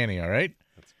for Danny. All right.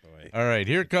 That's boy. All right.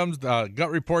 Here comes Gut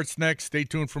Reports next. Stay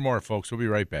tuned for more, folks. We'll be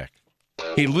right back.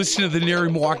 Hey, listen to the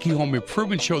Nary Milwaukee Home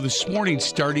Improvement Show this morning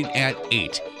starting at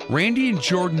 8. Randy and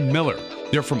Jordan Miller,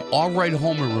 they're from All Right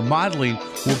Home and Remodeling,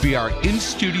 will be our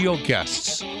in-studio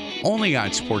guests. Only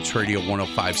on Sports Radio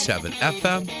 105.7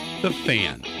 FM, The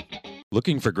Fan.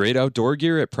 Looking for great outdoor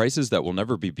gear at prices that will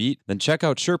never be beat? Then check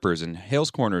out Sherpers in Hales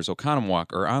Corners, Oconomowoc,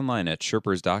 or online at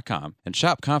Sherpers.com and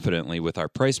shop confidently with our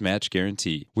price match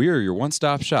guarantee. We are your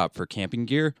one-stop shop for camping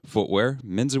gear, footwear,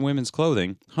 men's and women's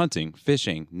clothing, hunting,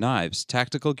 fishing, knives,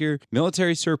 tactical gear,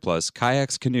 military surplus,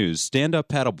 kayaks, canoes, stand-up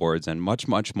paddleboards, and much,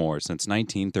 much more since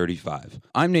 1935.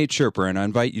 I'm Nate Sherper, and I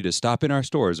invite you to stop in our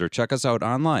stores or check us out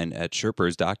online at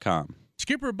Sherpers.com.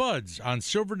 Skipper Bud's on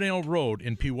Silverdale Road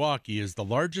in Pewaukee is the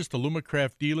largest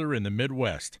Alumacraft dealer in the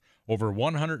Midwest. Over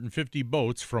 150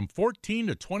 boats from 14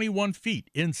 to 21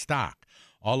 feet in stock.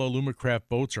 All Alumacraft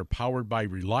boats are powered by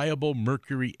reliable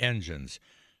Mercury engines.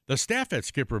 The staff at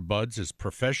Skipper Bud's is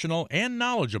professional and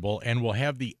knowledgeable and will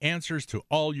have the answers to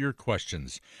all your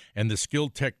questions. And the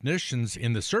skilled technicians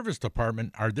in the service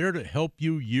department are there to help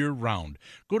you year-round.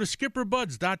 Go to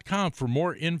skipperbuds.com for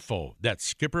more info.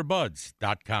 That's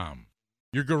skipperbuds.com.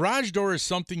 Your garage door is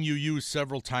something you use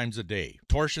several times a day.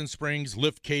 Torsion springs,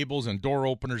 lift cables, and door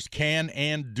openers can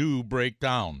and do break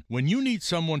down. When you need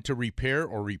someone to repair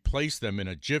or replace them in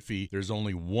a jiffy, there's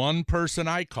only one person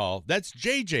I call. That's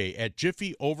JJ at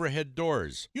Jiffy Overhead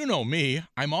Doors. You know me.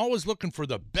 I'm always looking for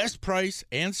the best price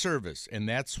and service, and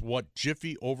that's what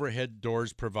Jiffy Overhead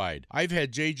Doors provide. I've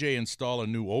had JJ install a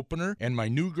new opener and my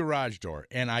new garage door,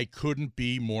 and I couldn't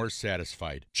be more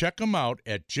satisfied. Check them out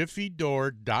at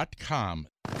jiffydoor.com.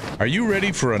 Are you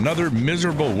ready for another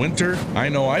miserable winter? I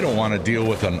know I don't want to deal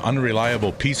with an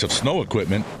unreliable piece of snow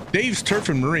equipment. Dave's Turf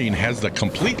and Marine has the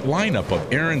complete lineup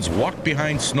of Aaron's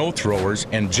walk-behind snow throwers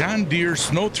and John Deere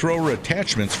snow thrower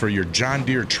attachments for your John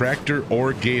Deere tractor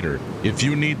or gator. If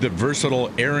you need the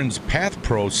versatile Aaron's Path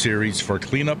Pro series for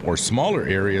cleanup or smaller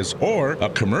areas, or a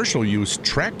commercial use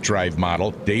track drive model,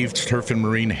 Dave's Turf and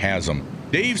Marine has them.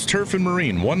 Dave's Turf and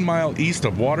Marine, 1 mile east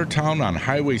of Watertown on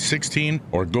Highway 16,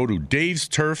 or go to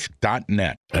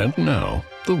davesturf.net. And now,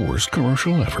 the worst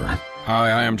commercial ever. Hi,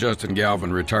 I am Justin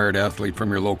Galvin, retired athlete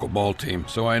from your local ball team,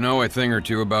 so I know a thing or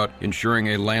two about insuring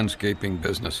a landscaping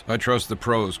business. I trust the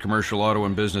pros, commercial auto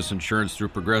and business insurance through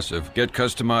Progressive. Get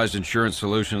customized insurance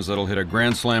solutions that'll hit a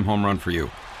grand slam home run for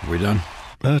you. Are we done?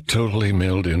 A totally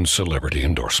mailed-in celebrity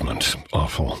endorsement.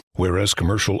 Awful. Whereas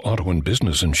commercial auto and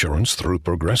business insurance through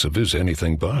Progressive is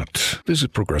anything but.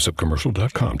 Visit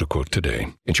ProgressiveCommercial.com to quote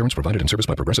today. Insurance provided and serviced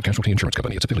by Progressive Casualty Insurance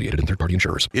Company. Its affiliated and third-party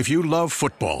insurers. If you love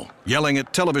football, yelling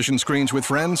at television screens with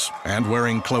friends, and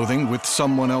wearing clothing with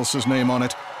someone else's name on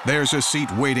it, there's a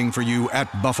seat waiting for you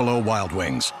at Buffalo Wild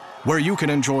Wings, where you can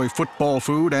enjoy football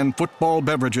food and football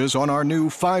beverages on our new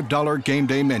 $5 game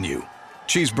day menu.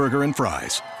 Cheeseburger and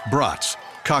fries, brats,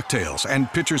 cocktails,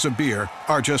 and pitchers of beer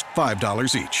are just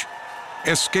 $5 each.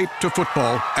 Escape to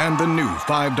football and the new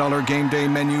 $5 game day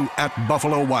menu at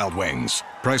Buffalo Wild Wings.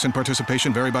 Price and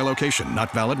participation vary by location,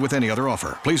 not valid with any other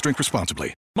offer. Please drink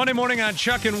responsibly. Monday morning on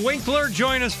Chuck and Winkler.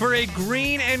 Join us for a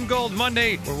Green and Gold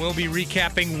Monday, where we'll be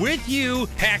recapping with you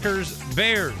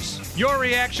Packers-Bears. Your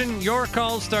reaction, your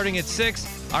calls starting at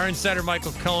 6. Our insider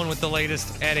Michael Cohen with the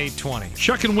latest at 8:20.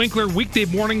 Chuck and Winkler, weekday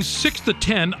mornings 6 to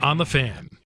 10 on The Fan.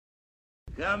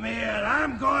 Come here,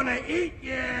 I'm gonna eat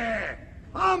you.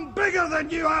 I'm bigger than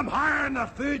you. I'm higher in the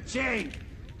food chain.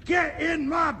 Get in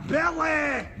my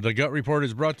belly. The Gut Report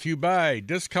is brought to you by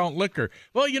Discount Liquor.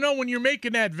 Well, you know, when you're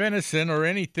making that venison or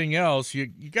anything else, you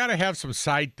got to have some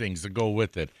side things to go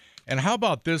with it. And how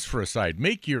about this for a side?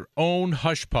 Make your own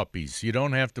hush puppies. You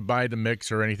don't have to buy the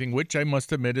mix or anything, which I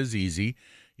must admit is easy.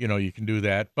 You know, you can do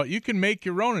that. But you can make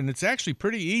your own, and it's actually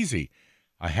pretty easy.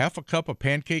 A half a cup of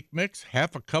pancake mix,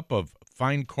 half a cup of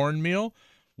fine cornmeal,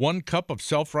 1 cup of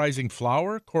self-rising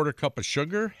flour, 1/4 cup of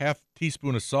sugar, half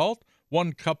teaspoon of salt,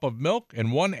 1 cup of milk,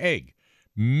 and 1 egg.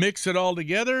 Mix it all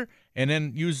together, and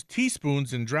then use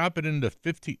teaspoons and drop it into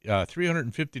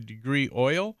 350-degree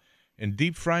oil and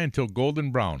deep fry until golden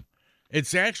brown.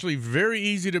 It's actually very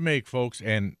easy to make, folks,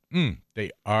 and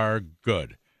they are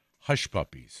good. Hush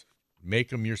puppies. Make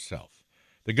them yourself.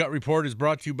 The Gut Report is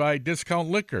brought to you by Discount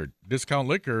Liquor. Discount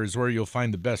Liquor is where you'll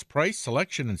find the best price,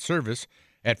 selection, and service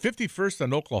at 51st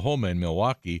and Oklahoma in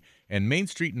Milwaukee and Main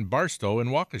Street in Barstow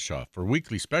and Waukesha. For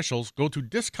weekly specials, go to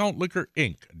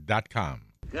discountliquorinc.com.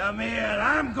 Come here,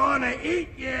 I'm gonna eat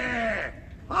you.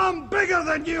 I'm bigger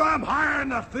than you. I'm higher in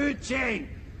the food chain.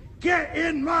 Get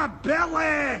in my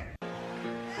belly.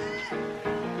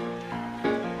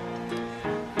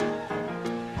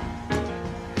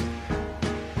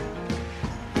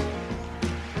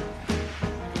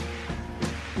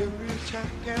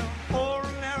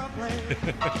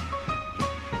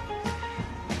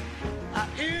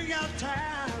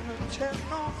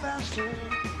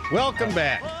 Welcome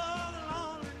back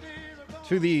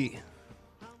to the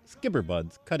Skipper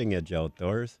Buds Cutting Edge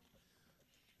Outdoors.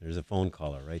 There's a phone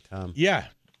caller, right, Tom? Yeah.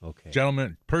 Okay.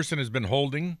 Person has been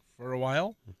holding for a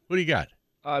while. What do you got?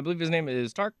 I believe his name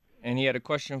is Tark, and he had a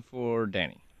question for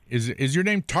Danny. Is your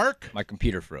name Tark? My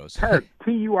computer froze. Turk,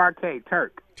 T-U-R-K,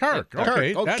 Turk. Turk,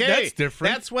 okay. That's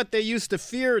different. That's what they used to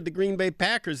fear, the Green Bay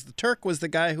Packers. The Turk was the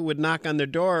guy who would knock on their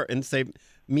door and say,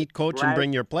 meet coach and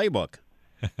bring your playbook.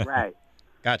 Right.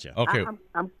 Gotcha. Okay.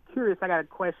 I'm curious. I got a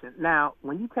question. Now,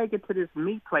 when you take it to this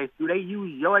meat place, do they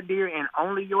use your deer and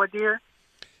only your deer?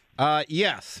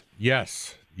 Yes.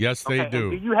 Yes, they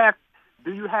do. And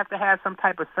do you have to have some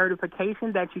type of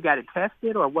certification that you got to test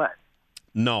it or what?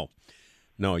 No,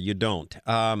 you don't.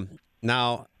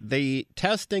 Now, the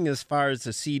testing as far as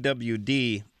the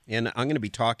CWD, and I'm going to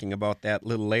be talking about that a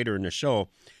little later in the show,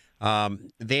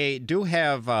 they do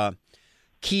have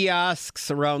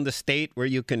kiosks around the state where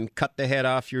you can cut the head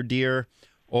off your deer,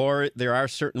 or there are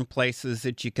certain places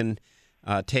that you can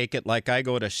take it. Like I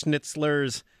go to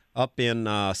Schnitzler's up in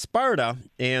Sparta,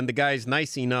 and the guy's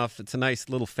nice enough. It's a nice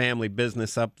little family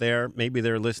business up there. Maybe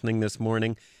they're listening this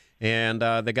morning. And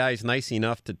the guy's nice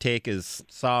enough to take his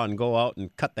saw and go out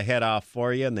and cut the head off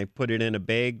for you, and they put it in a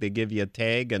bag. They give you a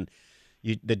tag, and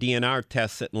the DNR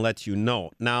tests it and lets you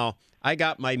know. Now, I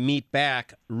got my meat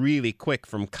back really quick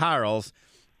from Carl's,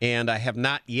 and I have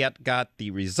not yet got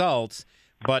the results.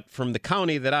 But from the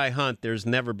county that I hunt, there's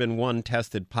never been one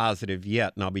tested positive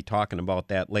yet, and I'll be talking about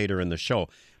that later in the show.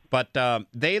 But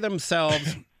they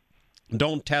themselves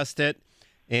don't test it.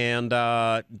 And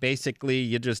basically,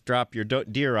 you just drop your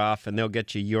deer off, and they'll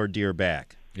get you your deer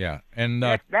back. Yeah, and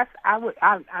I would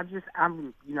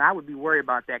be worried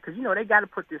about that because they got to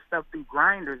put this stuff through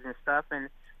grinders and stuff, and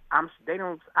I'm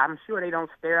sure they don't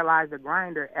sterilize the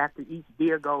grinder after each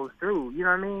deer goes through. You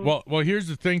know what I mean? Well, here's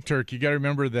the thing, Turk. You got to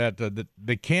remember that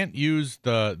they can't use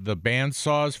the band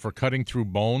saws for cutting through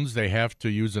bones. They have to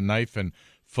use a knife and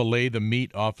fillet the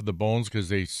meat off of the bones because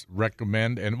they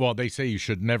recommend, and they say you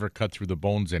should never cut through the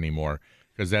bones anymore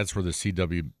because that's where the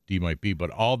CWD might be.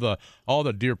 But all the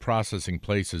deer processing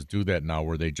places do that now,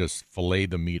 where they just fillet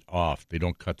the meat off. They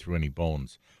don't cut through any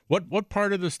bones. What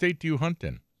part of the state do you hunt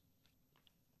in?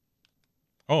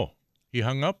 Oh, he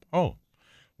hung up? Oh.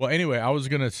 Well, anyway, I was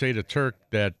going to say to Turk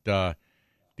that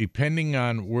depending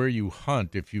on where you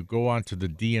hunt, if you go onto the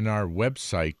DNR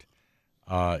website,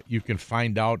 you can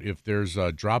find out if there's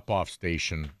a drop-off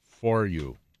station for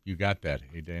you. You got that,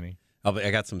 hey, Danny?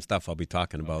 I got some stuff I'll be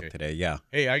talking about today, yeah.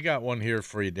 Hey, I got one here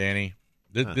for you, Danny.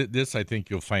 This I think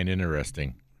you'll find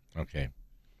interesting. Okay.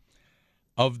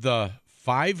 Of the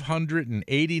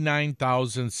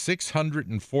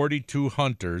 589,642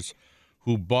 hunters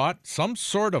who bought some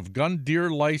sort of gun deer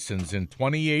license in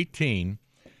 2018,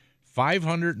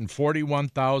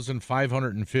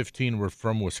 541,515 were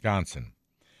from Wisconsin.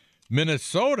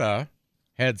 Minnesota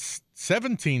had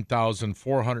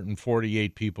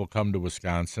 17,448 people come to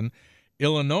Wisconsin.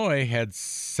 Illinois had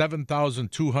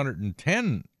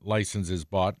 7,210 licenses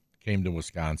bought, came to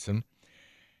Wisconsin.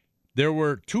 There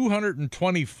were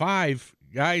 225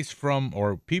 guys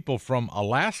people from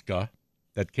Alaska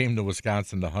that came to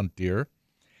Wisconsin to hunt deer.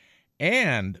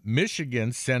 And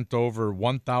Michigan sent over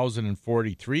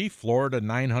 1,043, Florida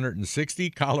 960,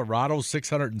 Colorado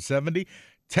 670,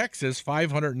 Texas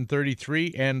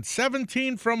 533, and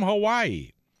 17 from Hawaii.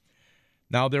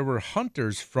 Now, there were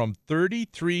hunters from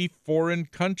 33 foreign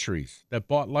countries that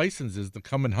bought licenses to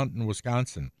come and hunt in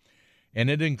Wisconsin. And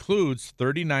it includes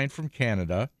 39 from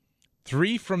Canada,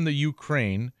 3 from the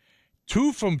Ukraine,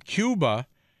 2 from Cuba,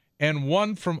 and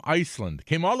 1 from Iceland.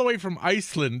 Came all the way from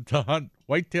Iceland to hunt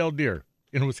white-tailed deer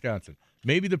in Wisconsin.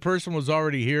 Maybe the person was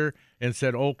already here and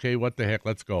said, okay, what the heck,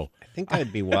 let's go. I think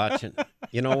I'd be watching.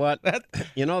 You know what? But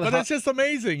it's just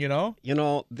amazing, You know,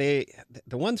 the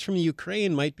ones from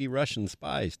Ukraine might be Russian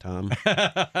spies, Tom.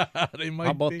 They might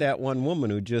How about be. that one woman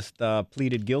who just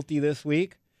pleaded guilty this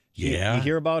week? Yeah. You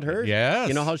hear about her? Yes.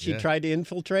 You know how she tried to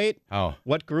infiltrate? How?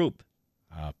 What group?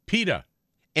 PETA.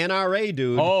 NRA,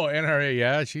 dude. Oh, NRA,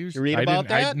 yeah. She was. You read about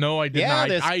that? No, I didn't.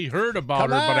 Yeah, I heard about Come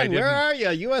her, on, but I didn't. where are you?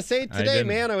 USA Today, didn't.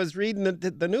 man. I was reading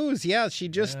the news. Yeah, she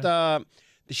just,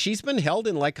 she's been held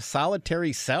in like a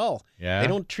solitary cell. Yeah. They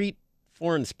don't treat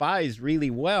foreign spies really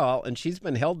well, and she's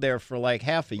been held there for like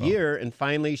half a year, and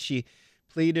finally she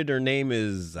pleaded. Her name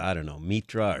is, I don't know,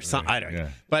 Mitra or something. I don't know.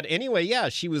 But anyway, yeah,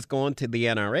 she was going to the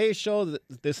NRA show,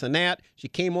 this and that. She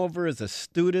came over as a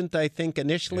student, I think,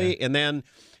 initially, and then,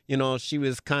 she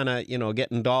was kind of,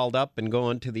 getting dolled up and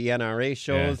going to the NRA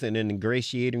shows and then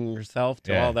ingratiating herself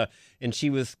to all and she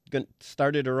was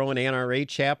started her own NRA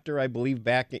chapter, I believe,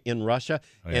 back in Russia.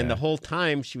 And the whole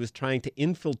time she was trying to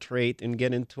infiltrate and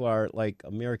get into our,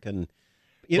 American,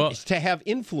 to have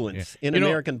influence in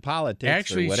American politics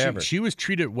actually, or whatever. She was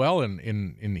treated well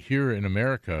in here in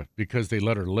America because they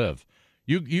let her live.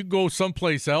 You go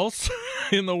someplace else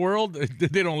in the world,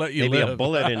 they don't let you Maybe live. a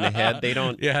bullet in the head. They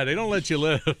don't. Yeah, they don't let you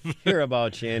live. Hear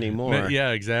about you anymore. Yeah,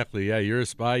 exactly. Yeah, you're a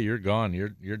spy. You're gone.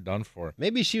 You're done for.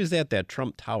 Maybe she was at that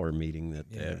Trump Tower meeting that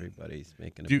everybody's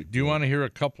making. Do you want to hear a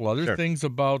couple other things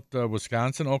about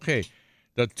Wisconsin? Okay,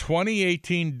 the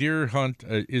 2018 deer hunt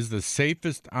is the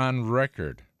safest on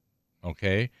record.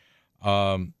 Okay,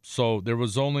 so there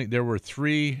were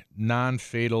 3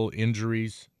 non-fatal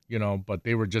injuries. But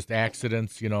they were just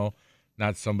accidents,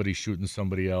 not somebody shooting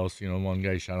somebody else. One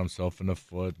guy shot himself in the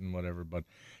foot and whatever. But,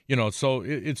 so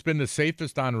it's been the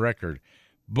safest on record.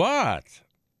 But,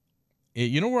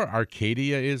 you know where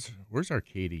Arcadia is? Where's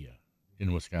Arcadia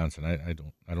in Wisconsin? I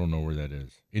don't know where that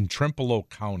is. In Trempealeau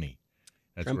County.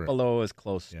 Trempealeau is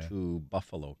close to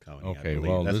Buffalo County. Okay, I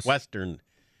believe. That's western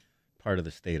part of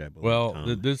the state, I believe.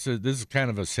 Well, this is kind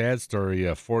of a sad story.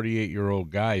 A 48-year-old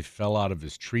guy fell out of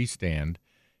his tree stand.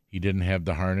 He didn't have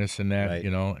the harness and that,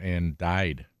 and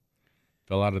died.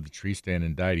 Fell out of the tree stand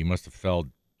and died. He must have fell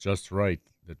just right.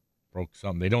 That broke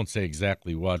something. They don't say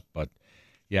exactly what, but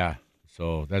yeah.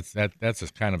 So that's a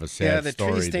kind of a sad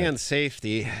story. Yeah, the tree stand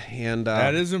safety, and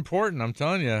that is important. I'm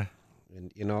telling you.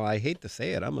 And I hate to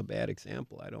say it, I'm a bad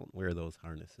example. I don't wear those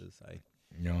harnesses. I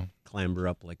clamber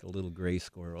up like a little gray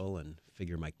squirrel and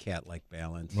figure my cat-like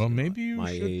balance. Well, maybe you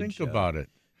should think about it.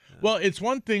 Well, it's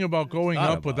one thing about going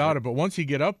up without it, but once you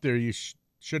get up there, you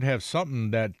should have something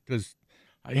because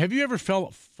have you ever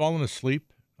fallen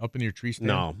asleep up in your tree stand?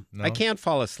 No, I can't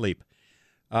fall asleep.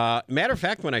 Matter of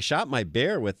fact, when I shot my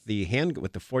bear with the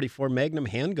 44 Magnum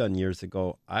handgun years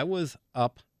ago, I was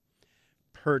up,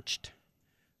 perched,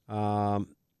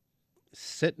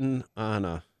 sitting on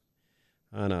a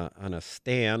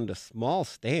stand, a small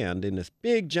stand in this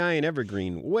big giant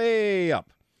evergreen way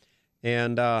up,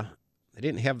 and I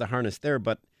didn't have the harness there,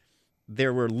 but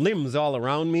there were limbs all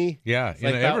around me. Yeah, So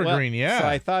in an evergreen, So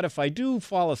I thought if I do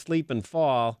fall asleep and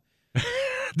fall,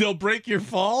 they'll break your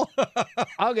fall.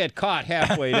 I'll get caught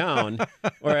halfway down,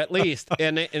 or at least.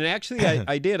 And actually,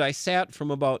 I did. I sat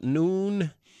from about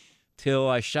noon till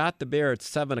I shot the bear at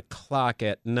 7:00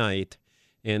 at night,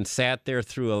 and sat there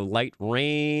through a light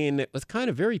rain. It was kind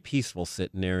of very peaceful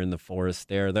sitting there in the forest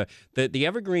there. The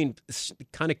evergreen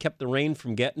kind of kept the rain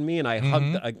from getting me, and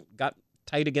I got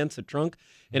tight against the trunk.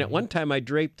 And at one time, I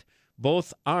draped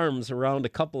both arms around a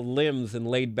couple of limbs and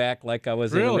laid back like I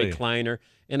was in a recliner.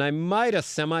 And I might have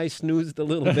semi-snoozed a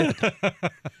little bit.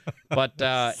 But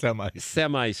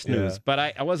semi-snoozed. Yeah. But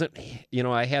I wasn't,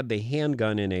 I had the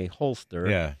handgun in a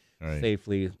holster.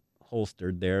 Safely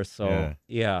holstered there. So,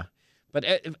 yeah. But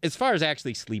as far as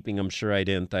actually sleeping, I'm sure I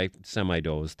didn't. I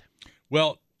semi-dozed.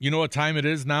 Well, you know what time it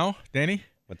is now, Danny?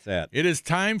 What's that? It is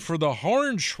time for the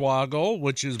Hornswoggle,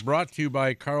 which is brought to you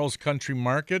by Carl's Country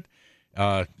Market.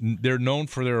 They're known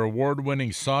for their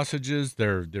award-winning sausages,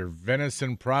 their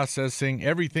venison processing,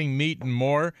 everything meat and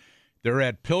more. They're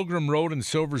at Pilgrim Road in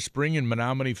Silver Spring in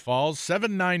Menominee Falls,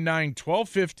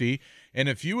 799-1250. And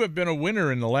if you have been a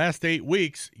winner in the last 8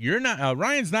 weeks, you're not.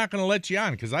 Ryan's not going to let you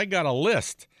on because I got a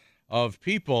list of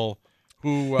people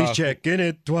who. He's checking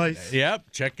it twice.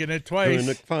 Yep, checking it twice.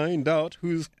 Going to find out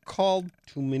who's called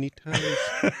too many times.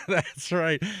 That's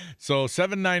right. So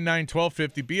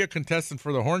 799-1250. Be a contestant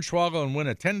for the Hornswoggle and win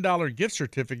a $10 gift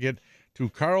certificate to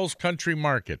Carl's Country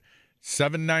Market.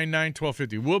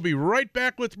 799-1250. We'll be right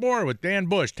back with more with Dan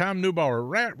Bush, Tom Neubauer,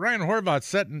 Ryan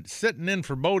Horvath sitting in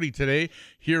for Bodie today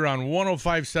here on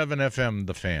 105.7 FM,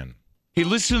 The Fan. Hey,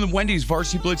 listen to the Wendy's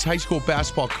Varsity Blitz High School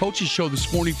Basketball Coaches Show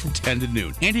this morning from 10 to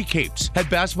noon. Andy Capes, head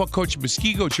basketball coach at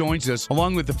Muskego, joins us,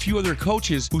 along with a few other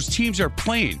coaches whose teams are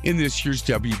playing in this year's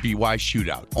WBY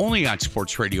Shootout. Only on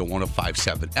Sports Radio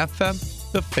 105.7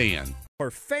 FM, The Fan.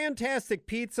 For fantastic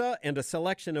pizza and a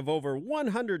selection of over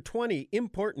 120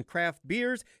 import and craft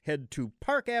beers, head to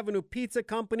Park Avenue Pizza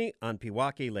Company on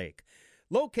Pewaukee Lake.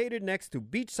 Located next to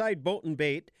Beachside Boat and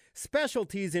Bait,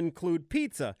 specialties include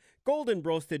pizza, golden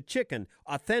roasted chicken,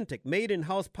 authentic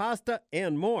made-in-house pasta,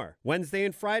 and more. Wednesday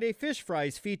and Friday fish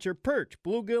fries feature perch,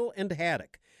 bluegill, and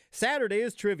haddock. Saturday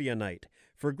is trivia night.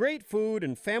 For great food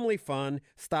and family fun,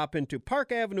 stop into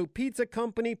Park Avenue Pizza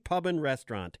Company Pub and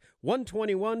Restaurant,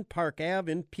 121 Park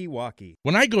Ave in Pewaukee.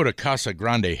 When I go to Casa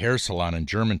Grande Hair Salon in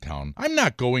Germantown, I'm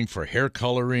not going for hair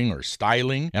coloring or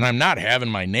styling, and I'm not having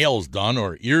my nails done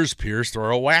or ears pierced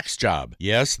or a wax job.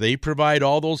 Yes, they provide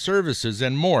all those services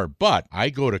and more, but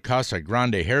I go to Casa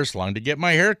Grande Hair Salon to get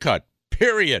my hair cut,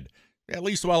 period. At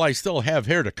least while I still have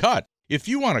hair to cut. If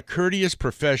you want a courteous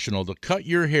professional to cut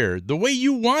your hair the way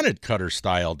you want it cut or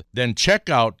styled, then check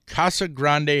out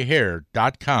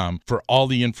CasaGrandeHair.com for all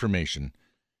the information.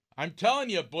 I'm telling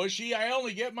you, Bushy, I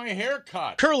only get my hair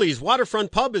cut. Curly's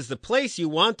Waterfront Pub is the place you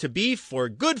want to be for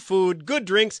good food, good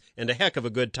drinks, and a heck of a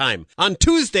good time. On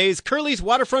Tuesdays, Curly's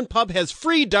Waterfront Pub has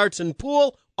free darts and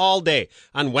pool all day.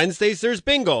 On Wednesdays, there's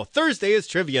bingo. Thursday is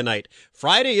trivia night.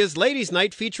 Friday is ladies'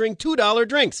 night featuring $2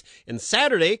 drinks. And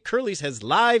Saturday, Curly's has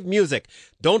live music.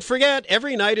 Don't forget,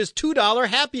 every night is $2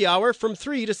 happy hour from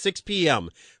 3 to 6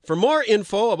 p.m. For more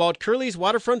info about Curly's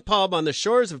Waterfront Pub on the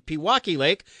shores of Pewaukee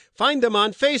Lake, find them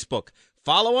on Facebook,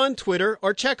 follow on Twitter,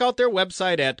 or check out their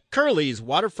website at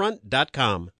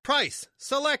curlyswaterfront.com. Price,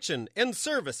 selection, and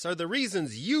service are the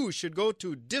reasons you should go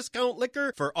to Discount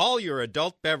Liquor for all your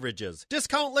adult beverages.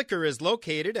 Discount Liquor is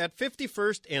located at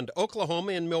 51st and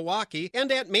Oklahoma in Milwaukee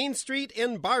and at Main Street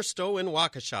and Barstow in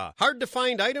Waukesha.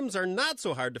 Hard-to-find items are not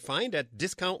so hard to find at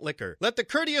Discount Liquor. Let the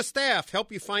courteous staff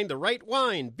help you find the right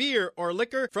wine, beer, or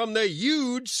liquor from the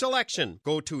huge selection.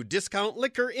 Go to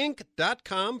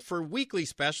DiscountLiquorInc.com for weekly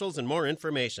specials and more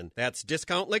information. That's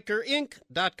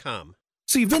DiscountLiquorInc.com.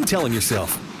 So you've been telling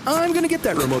yourself, I'm going to get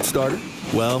that remote starter.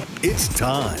 Well, it's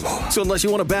time. So unless you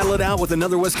want to battle it out with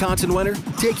another Wisconsin winter,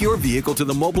 take your vehicle to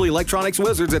the mobile electronics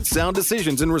wizards at Sound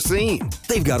Decisions in Racine.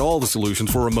 They've got all the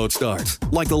solutions for remote starts,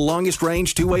 like the longest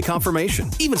range two-way confirmation.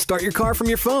 Even start your car from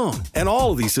your phone. And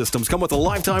all of these systems come with a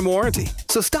lifetime warranty.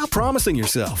 So stop promising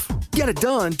yourself. Get it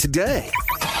done today.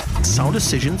 Sound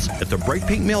Decisions at the Bright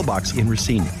Pink Mailbox in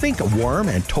Racine. Think a warm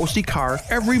and toasty car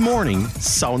every morning.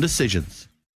 Sound Decisions.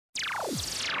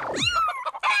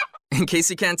 In case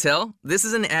you can't tell, this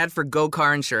is an ad for Go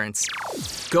Car Insurance.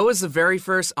 Go is the very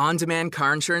first on-demand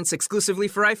car insurance exclusively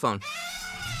for iPhone.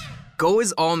 Go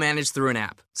is all managed through an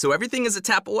app, so everything is a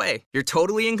tap away. You're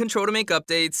totally in control to make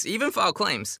updates, even file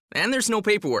claims. And there's no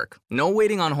paperwork, no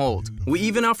waiting on hold. We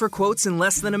even offer quotes in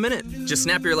less than a minute. Just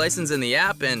snap your license in the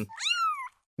app and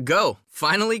go.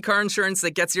 Finally, car insurance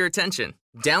that gets your attention.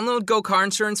 Download Go Car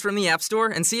Insurance from the App Store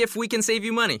and see if we can save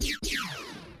you money.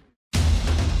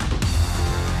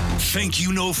 Think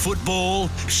you know football?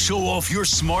 Show off your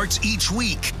smarts each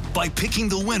week by picking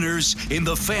the winners in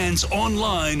the Fans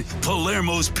Online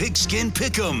Palermo's Pigskin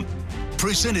Pick'em.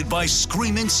 Presented by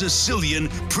Screamin' Sicilian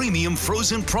Premium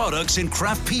Frozen Products and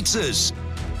Craft Pizzas.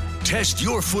 Test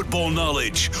your football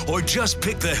knowledge or just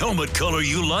pick the helmet color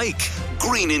you like.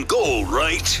 Green and gold,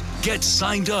 right? Get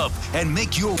signed up and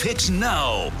make your picks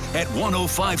now at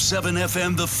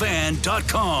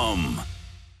 1057fmthefan.com.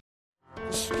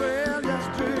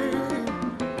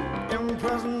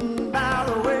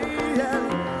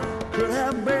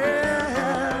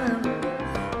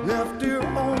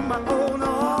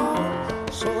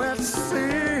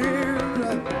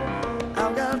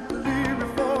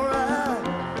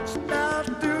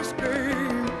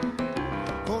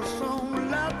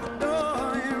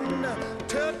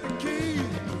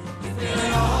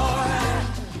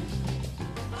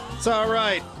 It's all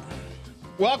right.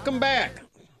 Welcome back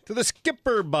to the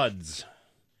Skipper Buds,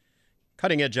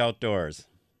 Cutting Edge Outdoors.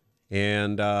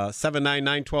 And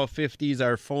 799-1250 is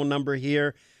our phone number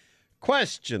here.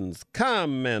 Questions,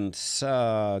 comments,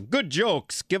 good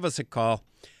jokes, give us a call.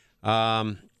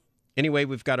 Anyway,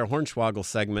 we've got our Hornswoggle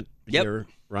segment here,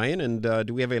 Ryan. And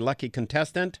do we have a lucky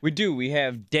contestant? We do. We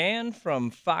have Dan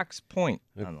from Fox Point.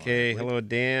 Okay, hello,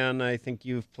 Dan. I think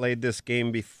you've played this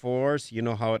game before, so you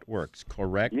know how it works,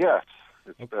 correct? Yes.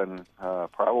 It's been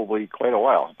probably quite a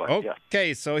while, but yeah.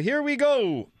 Okay, so here we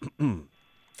go.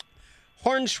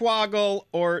 Hornswoggle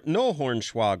or no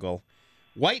hornswoggle?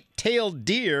 White-tailed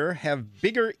deer have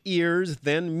bigger ears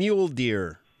than mule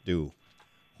deer do.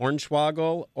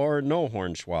 Hornswoggle or no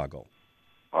hornswoggle?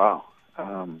 Wow.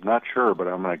 Not sure, but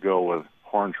I'm going to go with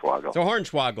hornswoggle. So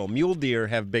hornswoggle, mule deer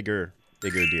have bigger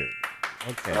deer.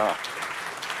 Okay.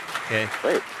 Okay.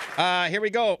 Great. Here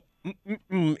we go.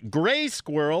 Gray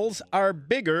squirrels are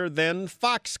bigger than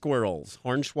fox squirrels.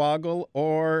 Hornswoggle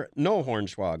or no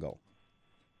hornswoggle?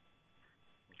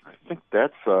 I think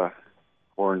that's a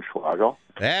hornswoggle.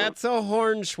 That's a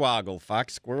hornswoggle.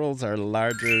 Fox squirrels are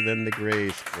larger than the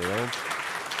gray squirrels.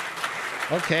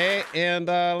 Okay, and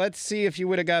let's see if you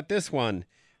would have got this one.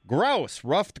 Grouse,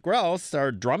 ruffed grouse, are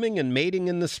drumming and mating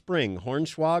in the spring.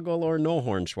 Hornswoggle or no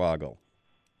hornswoggle?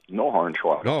 No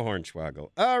hornswoggle. No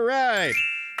hornswoggle. All right.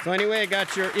 So anyway, I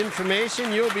got your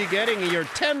information. You'll be getting your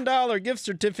 $10 gift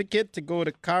certificate to go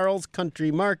to Carl's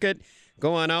Country Market.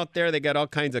 Go on out there. They got all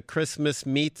kinds of Christmas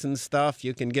meats and stuff.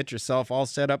 You can get yourself all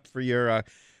set up for your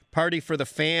party for the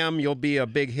fam. You'll be a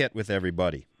big hit with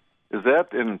everybody. Is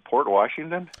that in Port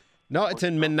Washington? No, it's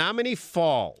in Menominee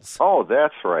Falls. Oh,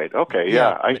 that's right. Okay,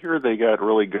 yeah. I hear they got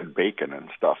really good bacon and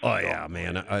stuff. Oh, yeah,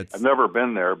 man. I've never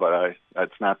been there, but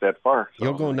it's not that far. So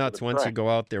you'll go nuts once you go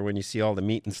out there when you see all the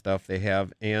meat and stuff they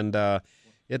have. And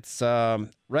it's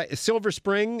right Silver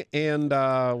Spring and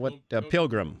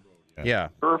Pilgrim. Yeah.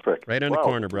 Perfect. Right on the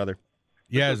corner, brother.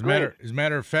 Yeah, as a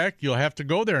matter of fact, you'll have to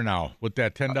go there now with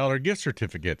that $10 gift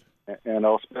certificate. And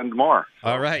I'll spend more.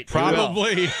 All right.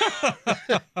 Probably.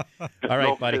 All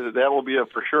right, buddy. That'll be it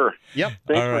for sure. Yep.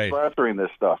 Thanks All right. for sponsoring this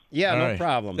stuff. Yeah, All no right.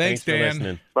 problem. Thanks, for Dan.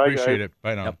 listening. Bye, Appreciate guys. it.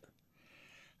 Bye now. Yep.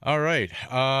 All right.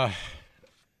 I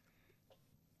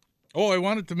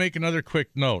wanted to make another quick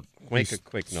note. Make a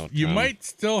quick note. You Tom. might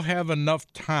still have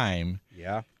enough time.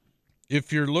 Yeah.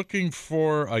 If you're looking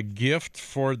for a gift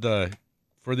for the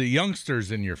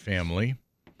youngsters in your family.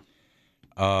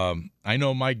 I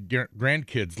know my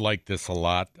grandkids like this a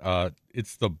lot.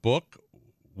 It's the book,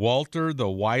 Walter the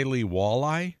Wily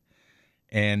Walleye.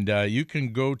 And you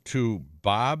can go to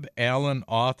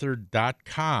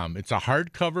boballenauthor.com. It's a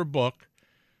hardcover book,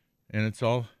 and it's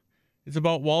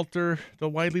about Walter the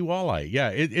Wily Walleye. Yeah,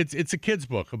 it's a kid's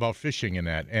book about fishing and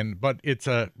that, but it's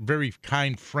a very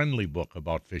kind, friendly book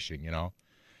about fishing, you know.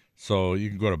 So you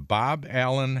can go to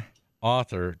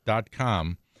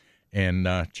boballenauthor.com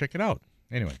and check it out.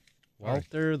 Anyway,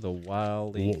 Walter the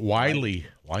Wily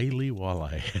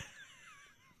Walleye.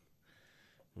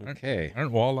 Okay.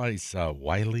 Aren't walleyes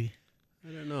wily?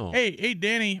 I don't know. Hey,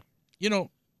 Danny. You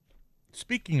know,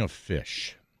 speaking of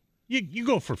fish, you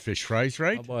go for fish fries,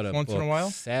 right? How about Once in a while.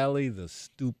 Sally the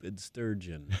Stupid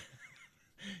Sturgeon.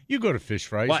 You go to fish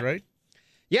fries, What? right?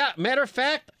 Yeah. Matter of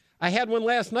fact, I had one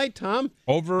last night, Tom.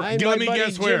 Let me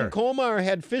guess Jim where. Komar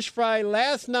had fish fry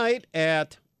last night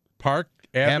at Park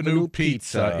Avenue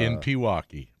Pizza. in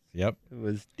Pewaukee. Yep. It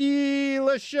was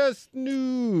delicious,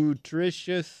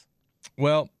 nutritious.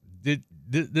 Well,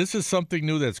 this is something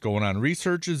new that's going on.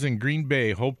 Researchers in Green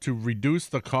Bay hope to reduce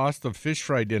the cost of fish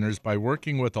fry dinners by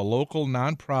working with a local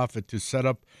nonprofit to set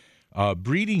up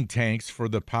breeding tanks for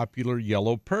the popular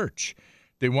yellow perch.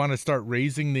 They want to start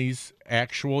raising these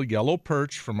actual yellow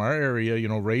perch from our area,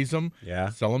 raise them,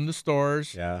 sell them to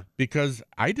stores. Yeah. Because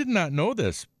I did not know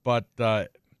this, but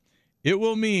it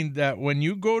will mean that when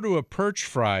you go to a perch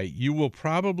fry, you will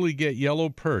probably get yellow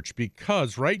perch,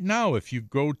 because right now, if you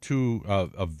go to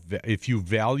if you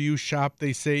value shop,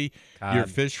 they say your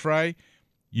fish fry,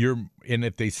 and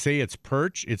if they say it's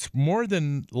perch, it's more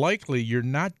than likely you're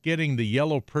not getting the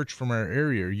yellow perch from our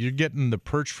area. You're getting the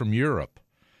perch from Europe,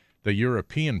 the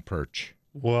European perch.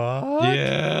 What?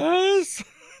 Yes.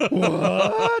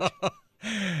 What?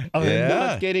 I'm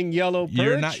not getting yellow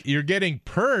perch. You're getting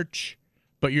perch.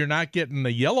 But you're not getting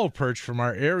the yellow perch from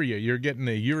our area. You're getting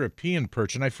the European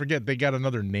perch. And I forget, they got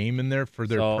another name in there for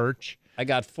their perch. I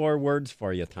got 4 words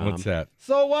for you, Tom. What's that?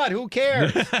 So what? Who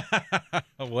cares?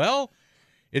 Well,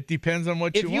 it depends on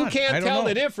what you want. If you can't tell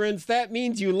the difference, that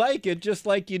means you like it just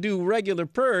like you do regular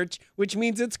perch, which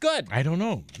means it's good. I don't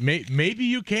know. Maybe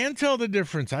you can tell the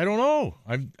difference. I don't know.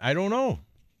 I don't know.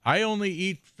 I only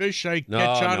eat fish I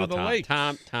catch out of the lake.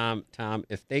 Tom,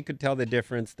 if they could tell the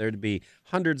difference, there'd be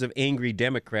hundreds of angry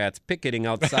Democrats picketing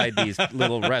outside these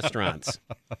little restaurants.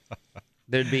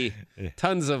 There'd be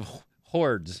tons of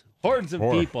hordes of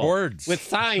people with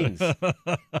signs.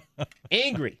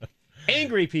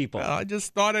 Angry people. I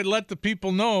just thought I'd let the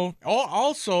people know.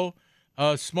 Also,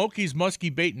 Smokey's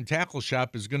Muskie Bait and Tackle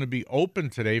Shop is going to be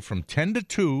open today from 10 to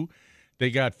 2. They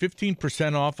got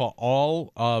 15% off of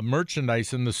all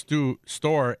merchandise in the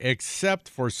store except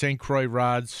for St. Croix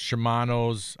rods,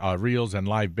 Shimano's, reels, and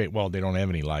live bait. Well, they don't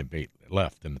have any live bait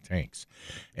left in the tanks.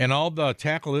 And all the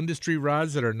tackle industry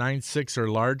rods that are 9.6 or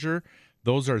larger,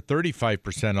 those are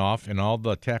 35% off. And all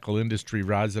the tackle industry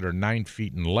rods that are 9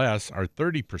 feet and less are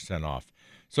 30% off.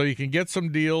 So you can get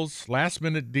some deals,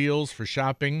 last-minute deals for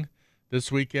shopping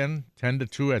this weekend, 10 to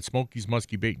 2 at Smokey's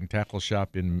Muskie Bait and Tackle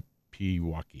Shop in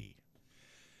Pewaukee.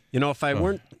 You know, if I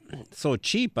weren't so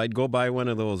cheap, I'd go buy one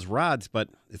of those rods, but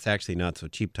it's actually not so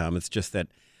cheap, Tom. It's just that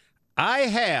I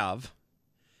have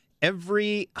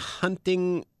every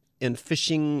hunting and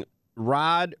fishing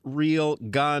rod, reel,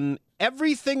 gun,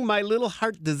 everything my little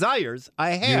heart desires,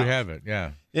 I have. You have it,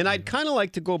 yeah. And I'd kind of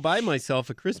like to go buy myself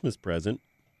a Christmas present.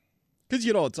 Because,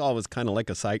 you know, it's always kind of like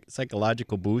a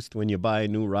psychological boost when you buy a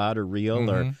new rod or reel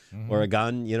or a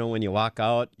gun. You know, when you walk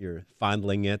out, you're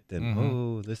fondling it and,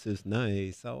 oh, this is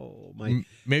nice. Oh, my.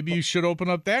 Maybe you should open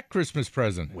up that Christmas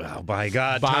present. Well, by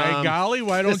God, By Tom, golly,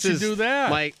 why don't you do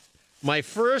that? My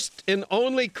first and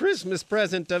only Christmas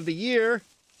present of the year.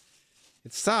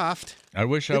 It's soft. I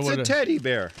wish I would. It's a teddy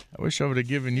bear. I wish I would have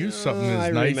given you something as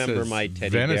I nice remember as my teddy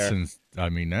venison. bear. I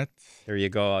mean, that's. There you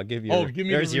go. I'll give you. Oh, give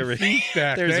me there's your receipt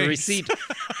back. There's Thanks. a receipt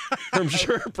from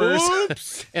Sherpers.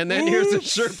 Oops. And then here's a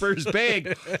Sherpers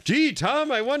bag. Gee,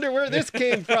 Tom, I wonder where this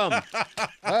came from.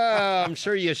 I'm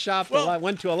sure you shopped a lot.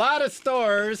 Went to a lot of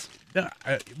stores.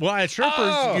 Well, at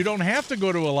Sherpers, you don't have to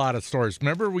go to a lot of stores.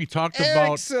 Remember we talked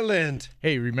about. Excellent.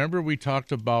 Hey, remember we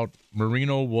talked about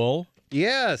merino wool?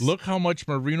 Yes. Look how much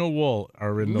merino wool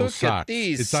are in those socks. Look at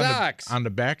these socks. On the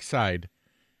back side.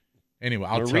 Anyway,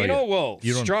 I'll tell you. Merino wool,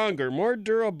 stronger, more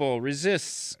durable,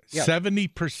 resists.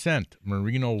 70%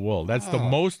 merino wool. That's the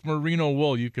most merino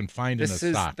wool you can find in a sock.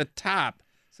 This is the top.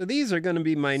 So these are going to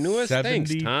be my newest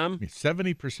things, Tom.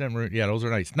 70% merino. Yeah, those are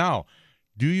nice. Now,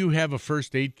 do you have a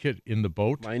first aid kit in the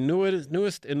boat? My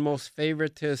newest and most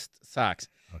favoritist socks.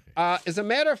 Okay. As a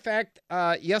matter of fact,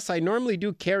 yes, I normally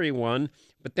do carry one,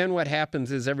 but then what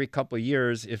happens is every couple of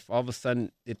years, if all of a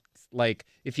sudden it's like,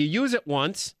 if you use it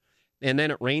once, and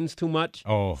then it rains too much.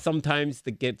 Sometimes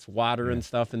it gets water and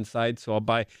stuff inside, so I'll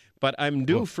buy. But I'm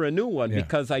due for a new one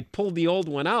because I pulled the old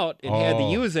one out and had to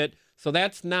use it. So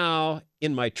that's now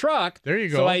in my truck. There you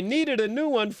go. So I needed a new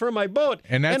one for my boat,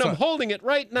 and I'm holding it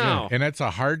right now. Yeah, and that's a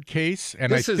hard case.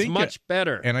 And this is much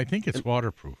better. And I think it's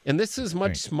waterproof. And this is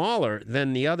much smaller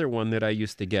than the other one that I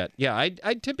used to get. Yeah,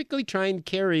 I typically try and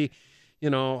carry... You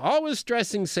know, always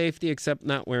stressing safety, except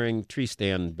not wearing tree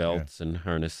stand belts and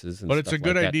harnesses. But it's a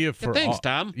good idea for. Thanks,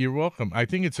 Tom. You're welcome. I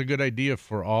think it's a good idea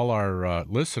for all our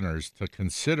listeners to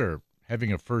consider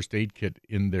having a first aid kit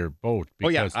in their boat.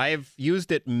 Because I've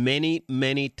used it many,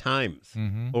 many times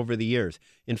over the years.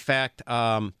 In fact,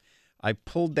 I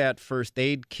pulled that first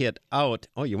aid kit out.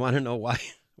 Oh, you want to know why?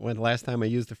 When the last time I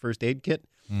used the first aid kit?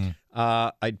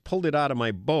 I pulled it out of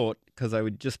my boat because I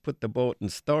would just put the boat in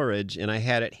storage, and I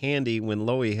had it handy when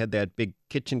Loie had that big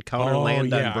kitchen counter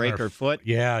land on break her foot.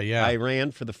 Yeah. I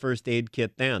ran for the first aid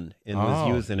kit then and was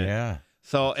using it. Yeah.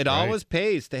 So it always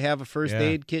pays to have a first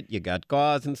aid kit. You got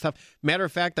gauze and stuff. Matter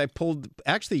of fact, I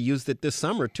actually used it this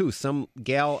summer too. Some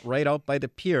gal right out by the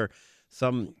pier,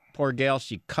 some poor gal,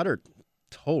 she cut her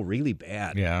toe really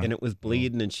bad. Yeah. And it was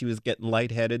bleeding and she was getting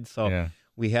lightheaded. So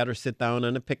we had her sit down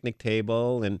on a picnic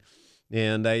table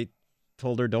and I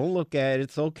told her, don't look at it,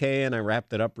 it's okay. And I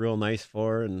wrapped it up real nice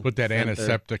for her. And put that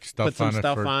antiseptic stuff on it. Put some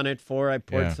stuff on it for her. I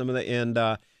poured some of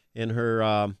the, and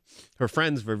her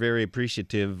friends were very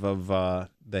appreciative of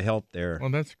the help there. Well,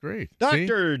 that's great.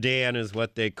 Dr. Dan is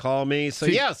what they call me. So,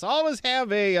 yes, always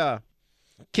have a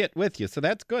kit with you. So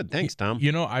that's good. Thanks, Tom.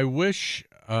 You know, I wish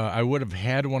I would have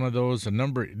had one of those.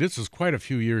 This is quite a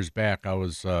few years back. I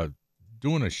was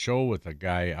doing a show with a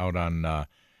guy out on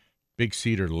Big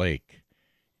Cedar Lake.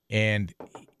 And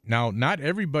now, not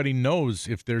everybody knows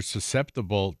if they're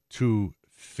susceptible to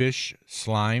fish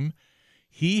slime.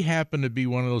 He happened to be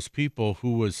one of those people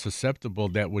who was susceptible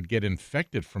that would get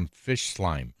infected from fish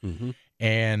slime.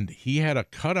 And he had a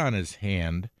cut on his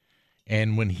hand,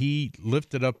 and when he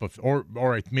lifted up, or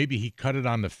maybe he cut it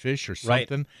on the fish or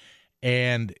something,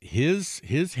 and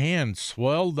his hand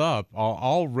swelled up,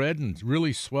 all red and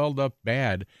really swelled up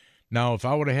bad. Now, if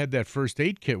I would have had that first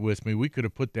aid kit with me, we could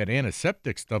have put that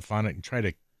antiseptic stuff on it and try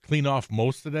to clean off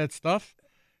most of that stuff.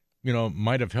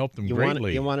 Might have helped them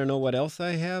greatly. You want to know what else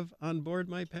I have on board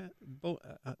my boat?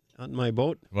 On my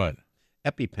boat? What?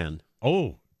 EpiPen.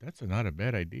 Oh, that's not a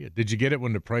bad idea. Did you get it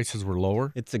when the prices were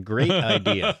lower? It's a great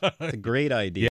idea. It's a great idea.